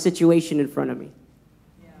posture my situation in front of me?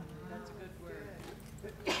 Yeah, that's a good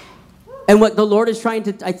word. And what the Lord is trying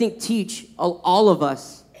to, I think, teach all of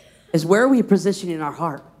us is, where are we positioning our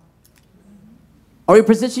heart? Are we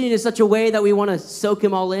positioning in such a way that we want to soak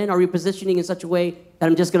him all in? Are we positioning in such a way that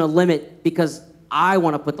I'm just going to limit because I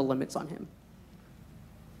want to put the limits on him?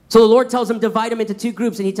 So the Lord tells him, divide them into two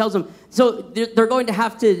groups, and he tells them, so they're going to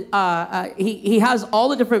have to, he has all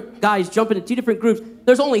the different guys jump into two different groups.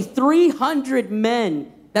 There's only 300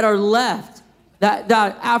 men that are left, that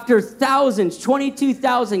after thousands,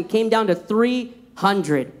 22,000 came down to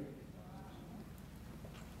 300.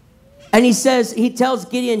 And he tells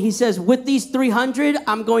Gideon, he says, with these 300,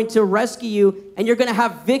 I'm going to rescue you, and you're going to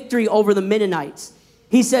have victory over the Mennonites.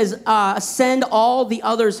 He says, send all the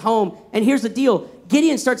others home. And here's the deal.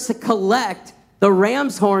 Gideon starts to collect the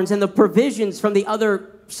ram's horns and the provisions from the other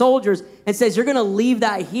soldiers and says, you're going to leave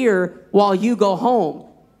that here while you go home.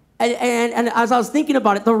 And as I was thinking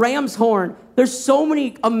about it, the ram's horn, there's so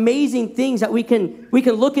many amazing things that we can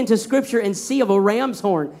look into Scripture and see of a ram's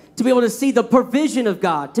horn, to be able to see the provision of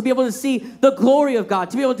God, to be able to see the glory of God,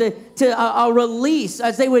 to be able to release.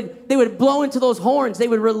 As they would blow into those horns, they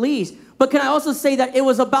would release. But can I also say that it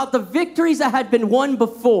was about the victories that had been won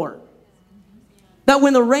before? That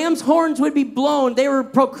when the ram's horns would be blown, they were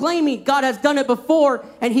proclaiming God has done it before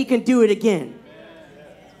and he can do it again.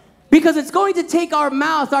 Because it's going to take our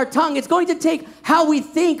mouth, our tongue. It's going to take how we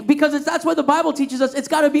think, because that's what the Bible teaches us. It's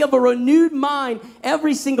got to be of a renewed mind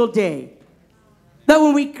every single day. That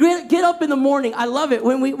when we get up in the morning, I love it.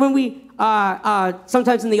 When we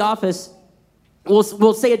sometimes in the office,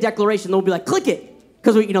 we'll say a declaration. They'll be like, click it,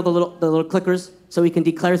 because we, the little clickers, so we can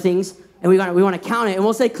declare things, and we want to count it, and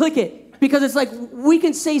we'll say click it, because it's like we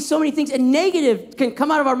can say so many things, and negative can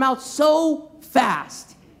come out of our mouth so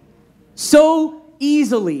fast, so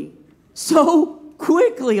easily, so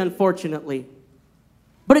quickly, unfortunately.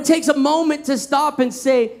 But it takes a moment to stop and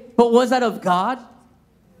say, but was that of God?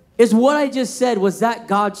 Is what I just said, was that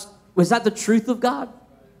the truth of God?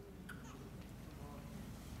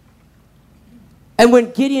 And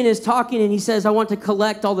when Gideon is talking and he says, I want to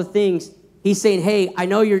collect all the things, he's saying, hey, I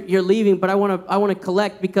know you're leaving, but I want to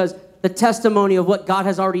collect, because the testimony of what God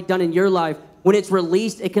has already done in your life, when it's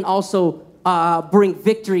released, it can also bring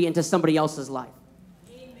victory into somebody else's life.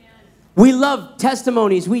 We love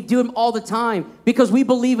testimonies. We do them all the time because we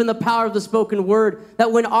believe in the power of the spoken word,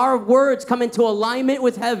 that when our words come into alignment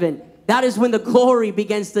with heaven, that is when the glory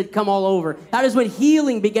begins to come all over. That is when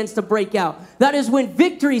healing begins to break out. That is when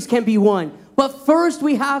victories can be won. But first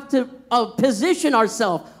we have to position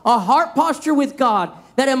ourselves, a heart posture with God,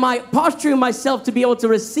 that am I posturing myself to be able to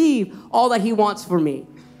receive all that he wants for me,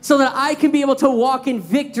 so that I can be able to walk in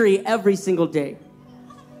victory every single day.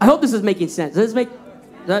 I hope this is making sense. Does this make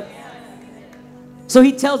that? So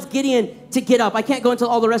he tells Gideon to get up. I can't go into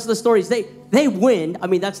all the rest of the stories. They win. I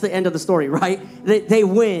mean, that's the end of the story, right? They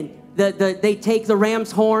win. They take the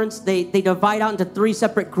ram's horns. They divide out into 3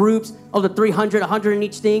 separate groups of the 300, 100 in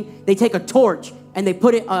each thing. They take a torch and they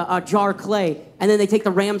put it a jar of clay, and then they take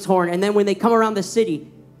the ram's horn. And then when they come around the city,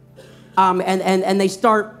 and they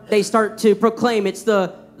start to proclaim, it's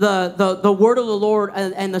the word of the Lord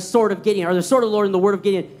and the sword of Gideon, or the sword of the Lord and the word of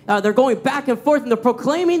Gideon. They're going back and forth and they're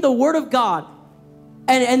proclaiming the word of God.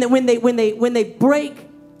 And when they break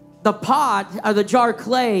the pot or the jar of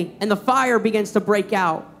clay and the fire begins to break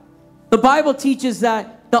out, the Bible teaches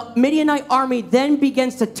that the Midianite army then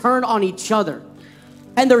begins to turn on each other.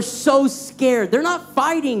 And they're so scared. They're not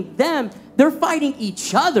fighting them. They're fighting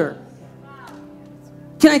each other.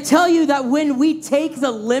 Can I tell you that when we take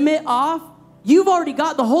the limit off, you've already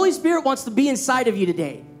got, the Holy Spirit wants to be inside of you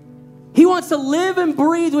today. He wants to live and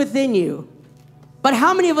breathe within you. But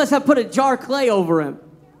how many of us have put a jar of clay over him?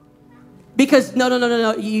 Because,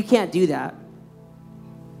 no, you can't do that.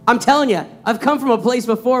 I'm telling you, I've come from a place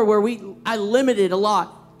before where I limited a lot,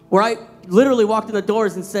 where I literally walked in the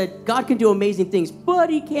doors and said, God can do amazing things, but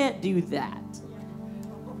he can't do that.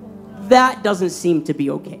 That doesn't seem to be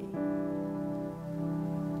okay.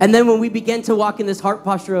 And then when we begin to walk in this heart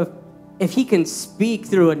posture of, if he can speak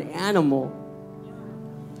through an animal,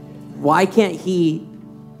 why can't he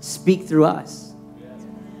speak through us?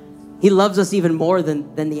 He loves us even more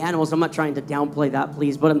than the animals. I'm not trying to downplay that,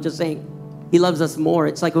 please, but I'm just saying he loves us more.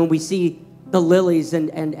 It's like when we see the lilies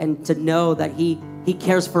and to know that he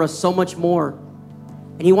cares for us so much more.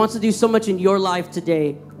 And he wants to do so much in your life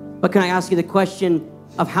today. But can I ask you the question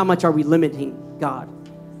of how much are we limiting God?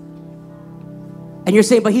 And you're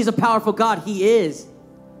saying, but he's a powerful God. He is.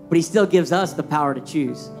 But he still gives us the power to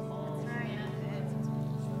choose.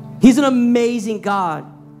 He's an amazing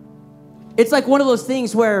God. It's like one of those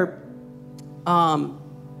things where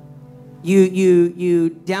you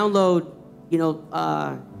download,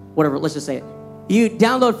 whatever, let's just say it. You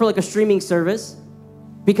download for like a streaming service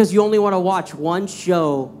because you only want to watch one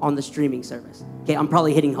show on the streaming service. Okay, I'm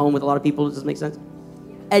probably hitting home with a lot of people. Does this make sense?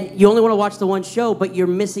 And you only want to watch the one show, but you're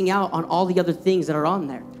missing out on all the other things that are on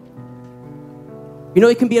there.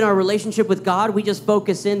 It can be in our relationship with God. We just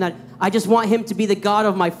focus in that I just want him to be the God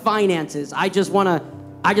of my finances. I just want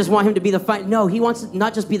him to be no, he wants to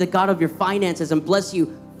not just be the God of your finances and bless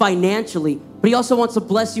you financially, but he also wants to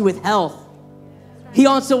bless you with health. He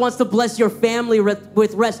also wants to bless your family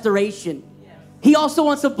with restoration. He also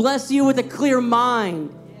wants to bless you with a clear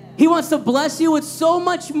mind. He wants to bless you with so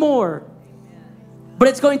much more. But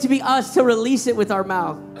it's going to be us to release it with our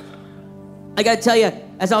mouth. I got to tell you,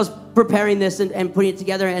 as I was preparing this and putting it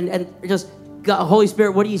together and just, God, Holy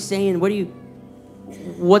Spirit, what are you saying?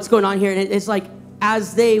 What's going on here? And it's like,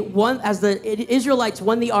 as the Israelites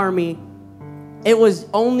won the army, it was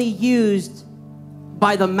only used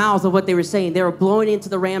by the mouth of what they were saying. They were blowing into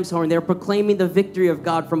the ram's horn. They were proclaiming the victory of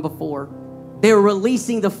God from before. They were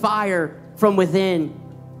releasing the fire from within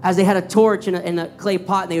as they had a torch in a clay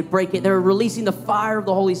pot and they would break it. They were releasing the fire of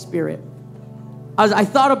the Holy Spirit. I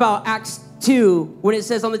thought about Acts 2 when it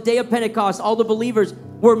says on the day of Pentecost, all the believers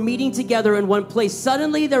were meeting together in one place.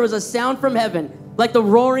 Suddenly there was a sound from heaven like the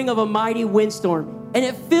roaring of a mighty windstorm, and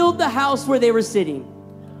it filled the house where they were sitting.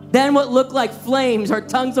 Then what looked like flames or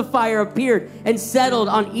tongues of fire appeared and settled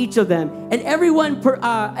on each of them. And everyone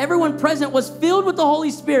present was filled with the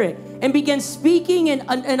Holy Spirit and began speaking in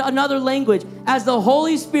another language as the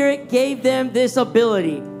Holy Spirit gave them this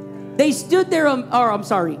ability. They stood there,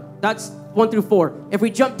 that's 1 through 4. If we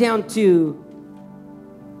jump down to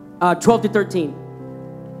 12 to 13.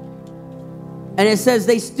 And it says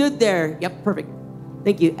they stood there. Yep, perfect.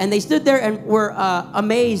 Thank you. And they stood there and were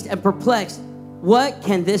amazed and perplexed. What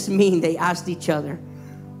can this mean? They asked each other.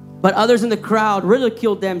 But others in the crowd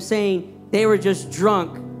ridiculed them, saying they were just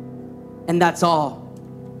drunk, and that's all.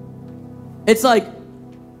 It's like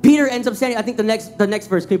Peter ends up saying, I think the next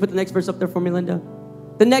verse. Can you put the next verse up there for me, Linda?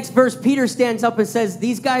 The next verse, Peter stands up and says,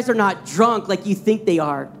 these guys are not drunk like you think they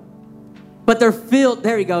are, but they're filled.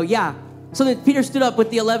 There you go. Yeah. So then Peter stood up with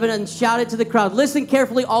the 11 and shouted to the crowd, listen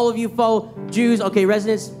carefully, all of you fellow Jews,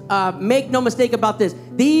 residents, make no mistake about this.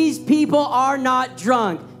 These people are not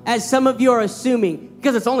drunk, as some of you are assuming,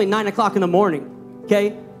 because it's only 9 o'clock in the morning,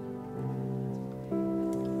 okay?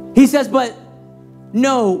 He says, but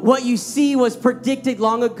No, what you see was predicted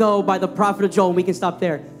long ago by the prophet of Joel. And we can stop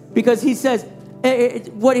there. Because he says,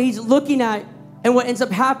 what he's looking at and what ends up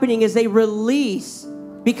happening is they release,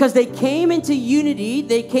 because they came into unity,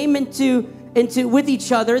 they came into with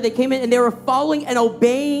each other, they came in and they were following and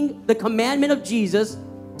obeying the commandment of Jesus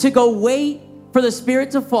to go wait for the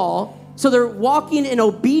Spirit to fall. So they're walking in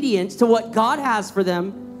obedience to what God has for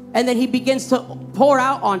them, and then he begins to pour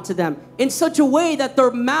out onto them in such a way that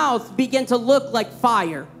their mouth began to look like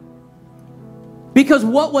fire. Because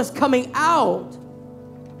what was coming out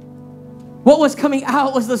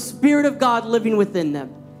was the Spirit of God living within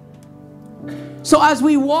them. So as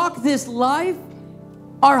we walk this life,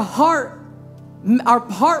 our heart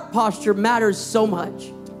posture matters so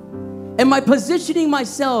much. Am I positioning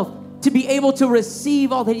myself to be able to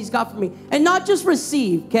receive all that he's got for me? And not just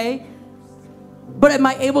receive, okay? But am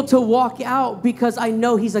I able to walk out because I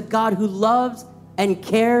know he's a God who loves and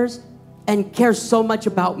cares so much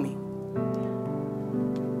about me?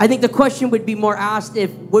 I think the question would be more asked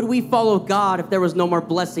would we follow God if there was no more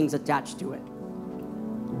blessings attached to it?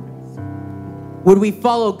 Would we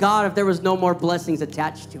follow God if there was no more blessings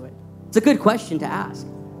attached to it? It's a good question to ask.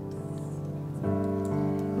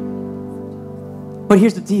 But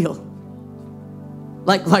here's the deal.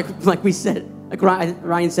 Like we said, like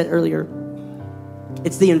Ryan said earlier,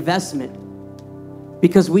 it's the investment.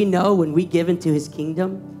 Because we know when we give into his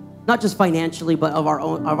kingdom, not just financially, but of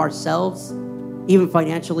ourselves, even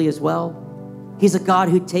financially as well, he's a God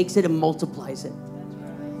who takes it and multiplies it.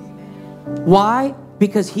 Why?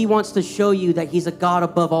 Because he wants to show you that he's a God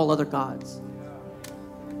above all other gods.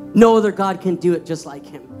 No other God can do it just like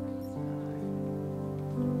him.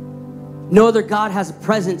 No other God has a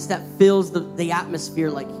presence that fills the atmosphere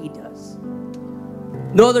like he does.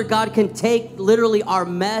 No other God can take literally our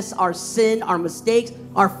mess, our sin, our mistakes,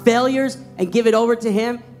 our failures, and give it over to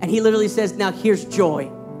him. And he literally says, now here's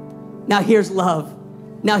joy. Now here's love.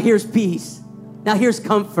 Now here's peace. Now here's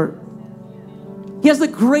comfort. He has the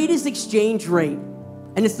greatest exchange rate.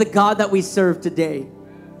 And it's the God that we serve today.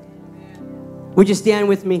 Would you stand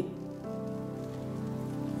with me?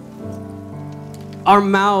 Our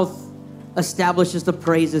mouth establishes the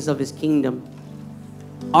praises of his kingdom.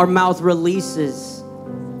 Our mouth releases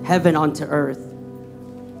heaven onto earth.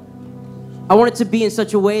 I want it to be in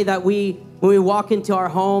such a way that when we walk into our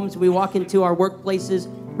homes, we walk into our workplaces,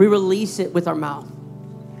 we release it with our mouth.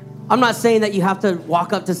 I'm not saying that you have to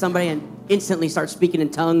walk up to somebody and instantly start speaking in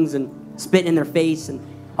tongues and spitting in their face and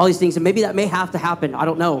all these things. And maybe that may have to happen. I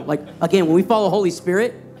don't know. Like, again, when we follow Holy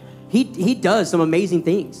Spirit, he does some amazing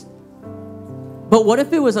things. But what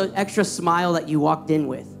if it was an extra smile that you walked in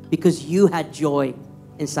with because you had joy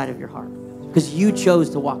inside of your heart? Because you chose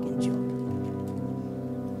to walk in joy.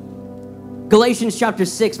 Galatians chapter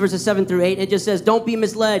 6, verses 7 through 8, it just says, don't be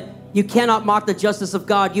misled. You cannot mock the justice of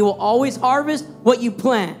God. You will always harvest what you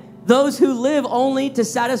plant. Those who live only to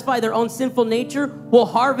satisfy their own sinful nature will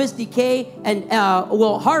harvest decay and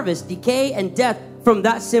death from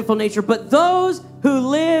that sinful nature. But those who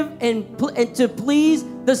live and to please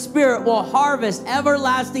the Spirit will harvest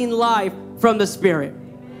everlasting life from the Spirit.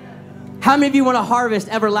 How many of you want to harvest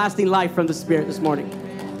everlasting life from the Spirit this morning?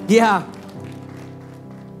 Yeah.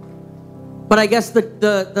 But I guess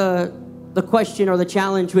the question or the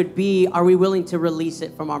challenge would be, are we willing to release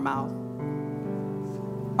it from our mouth?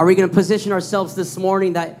 Are we going to position ourselves this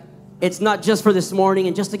morning that it's not just for this morning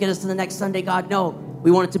and just to get us to the next Sunday, God? No, we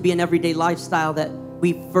want it to be an everyday lifestyle that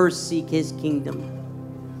we first seek his kingdom.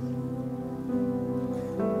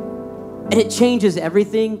 And it changes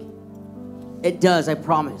everything. It does, I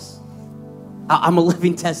promise. I'm a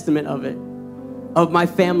living testament of it. Of my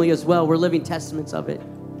family as well. We're living testaments of it.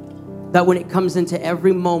 That when it comes into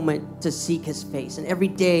every moment to seek his face and every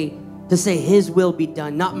day to say his will be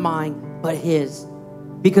done, not mine, but his.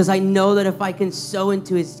 Because I know that if I can sow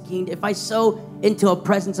into his kingdom, if I sow into a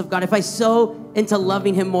presence of God, if I sow into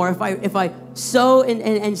loving him more, if I sow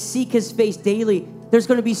and seek his face daily, there's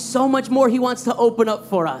going to be so much more he wants to open up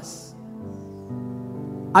for us.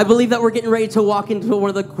 I believe that we're getting ready to walk into one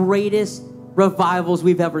of the greatest revivals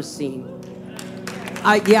we've ever seen.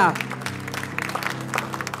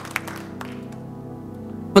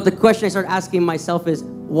 But the question I start asking myself is,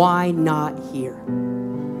 why not here?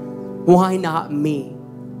 Why not me?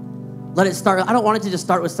 Let it start. I don't want it to just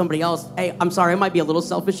start with somebody else. Hey, I'm sorry, I might be a little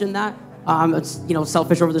selfish in that. It's,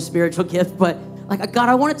 selfish over the spiritual gift, but like, God,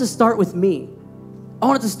 I want it to start with me. I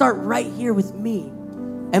want it to start right here with me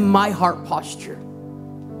and my heart posture.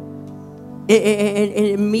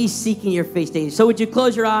 And me seeking your face daily. So would you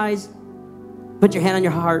close your eyes, put your hand on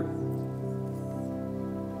your heart.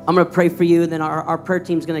 I'm going to pray for you, and then our prayer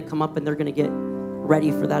team's going to come up, and they're going to get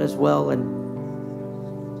ready for that as well. And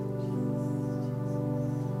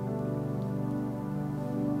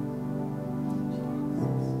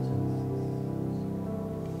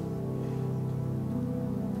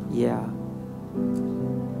Yeah.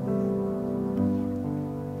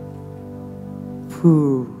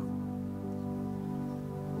 Whew.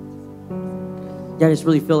 Yeah, I just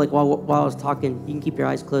really feel like while I was talking, you can keep your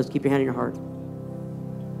eyes closed, keep your hand in your heart.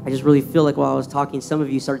 I just really feel like while I was talking, some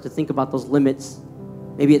of you started to think about those limits.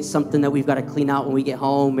 Maybe it's something that we've got to clean out when we get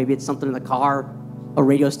home. Maybe it's something in the car, a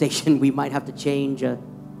radio station we might have to change, a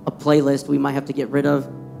playlist we might have to get rid of.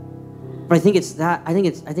 But I think it's that. I think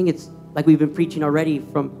it's like we've been preaching already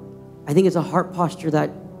I think it's a heart posture that,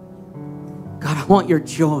 God, I want your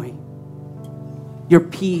joy, your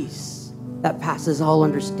peace that passes all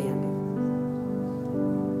understanding.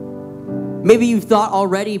 Maybe you've thought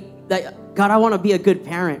already that, God, I want to be a good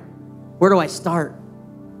parent. Where do I start?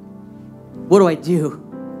 What do I do?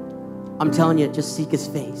 I'm telling you, just seek his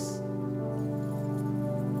face.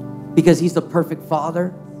 Because he's the perfect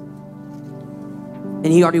father. And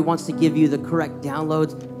he already wants to give you the correct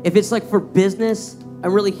downloads. If it's like for business,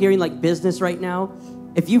 I'm really hearing like business right now.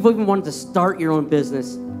 If you've even wanted to start your own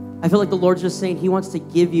business, I feel like the Lord's just saying he wants to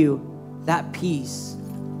give you that peace.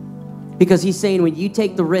 Because he's saying when you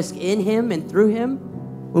take the risk in him and through him,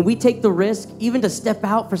 when we take the risk, even to step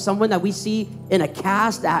out for someone that we see in a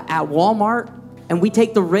cast at Walmart, and we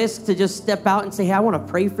take the risk to just step out and say, hey, I want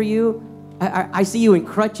to pray for you. I see you in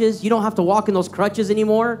crutches. You don't have to walk in those crutches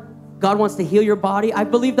anymore. God wants to heal your body. I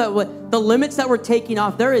believe that the limits that we're taking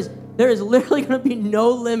off, there is literally going to be no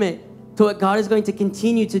limit to what God is going to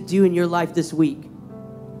continue to do in your life this week.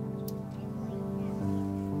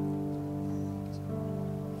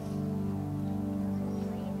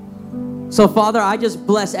 So, Father, I just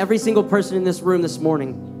bless every single person in this room this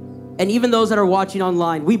morning. And even those that are watching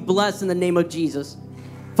online, we bless in the name of Jesus.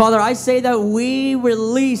 Father, I say that we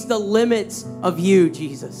release the limits of you,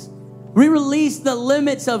 Jesus. We release the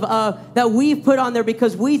limits of that we've put on there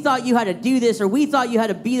because we thought you had to do this, or we thought you had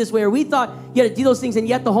to be this way, or we thought you had to do those things. And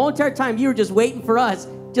yet the whole entire time you were just waiting for us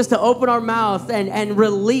just to open our mouth and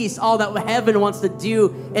release all that heaven wants to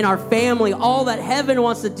do in our family, all that heaven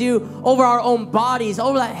wants to do over our own bodies,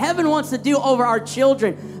 all that heaven wants to do over our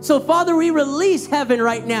children. So, Father, we release heaven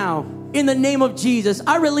right now in the name of Jesus.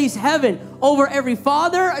 I release heaven over every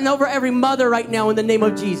father and over every mother right now in the name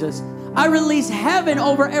of Jesus. I release heaven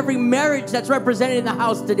over every marriage that's represented in the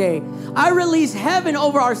house today. I release heaven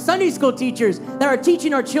over our Sunday school teachers that are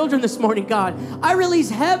teaching our children this morning, God. I release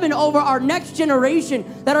heaven over our next generation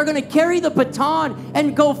that are going to carry the baton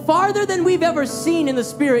and go farther than we've ever seen in the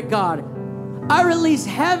Spirit, God. I release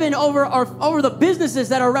heaven over the businesses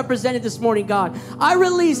that are represented this morning, God. I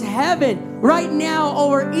release heaven right now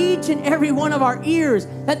over each and every one of our ears,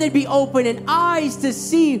 that they'd be open, and eyes to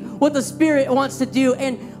see what the Spirit wants to do.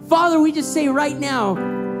 And Father, we just say right now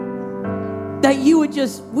that you would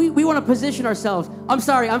just, we want to position ourselves. I'm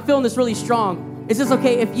sorry, I'm feeling this really strong. Is this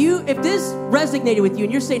okay? If this resonated with you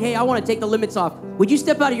and you're saying, hey, I want to take the limits off, would you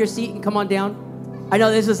step out of your seat and come on down? I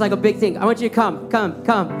know this is like a big thing. I want you to come.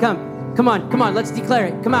 Come on, let's declare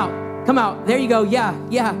it. Come out. There you go. Yeah.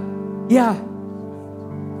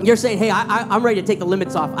 You're saying, hey, I'm ready to take the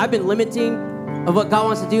limits off. I've been limiting of what God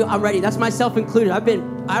wants to do. I'm ready. That's myself included.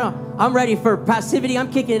 I'm ready for passivity.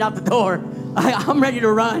 I'm kicking it out the door. I'm ready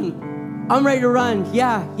to run.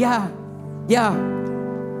 Yeah.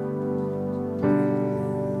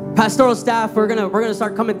 Pastoral staff, we're gonna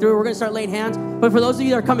start coming through. We're gonna start laying hands. But for those of you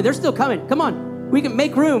that are coming, they're still coming. Come on. We can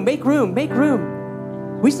make room.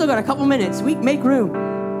 We still got a couple minutes. We make room.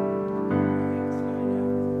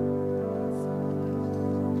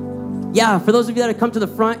 Yeah, for those of you that have come to the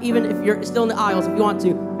front, even if you're still in the aisles, if you want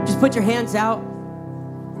to, just put your hands out.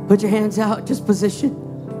 Just position.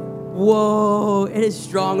 Whoa, it is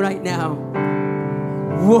strong right now.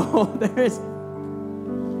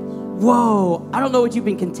 Whoa, I don't know what you've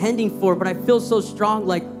been contending for, but I feel so strong,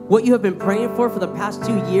 like what you have been praying for the past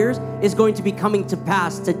 2 years is going to be coming to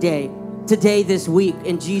pass today, this week,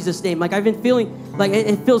 in Jesus' name. Like I've been feeling, like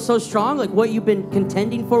it feels so strong, like what you've been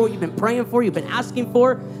contending for, what you've been praying for, you've been asking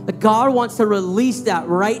for, that God wants to release that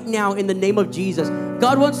right now in the name of Jesus.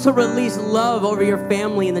 God wants to release love over your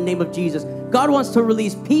family in the name of Jesus. God wants to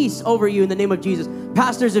release peace over you in the name of Jesus.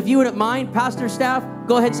 Pastors, if you wouldn't mind, pastor staff,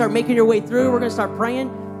 go ahead and start making your way through. We're going to start praying.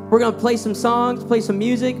 We're going to play some songs, play some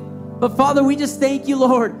music. But Father, we just thank you,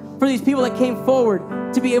 Lord, for these people that came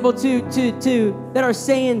forward to be able to that are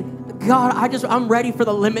saying, God, I'm ready for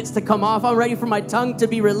the limits to come off. I'm ready for my tongue to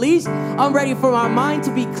be released. I'm ready for my mind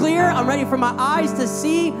to be clear. I'm ready for my eyes to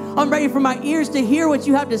see. I'm ready for my ears to hear what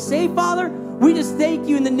you have to say, Father. We just thank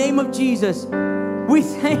you in the name of Jesus. We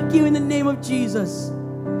thank you in the name of Jesus.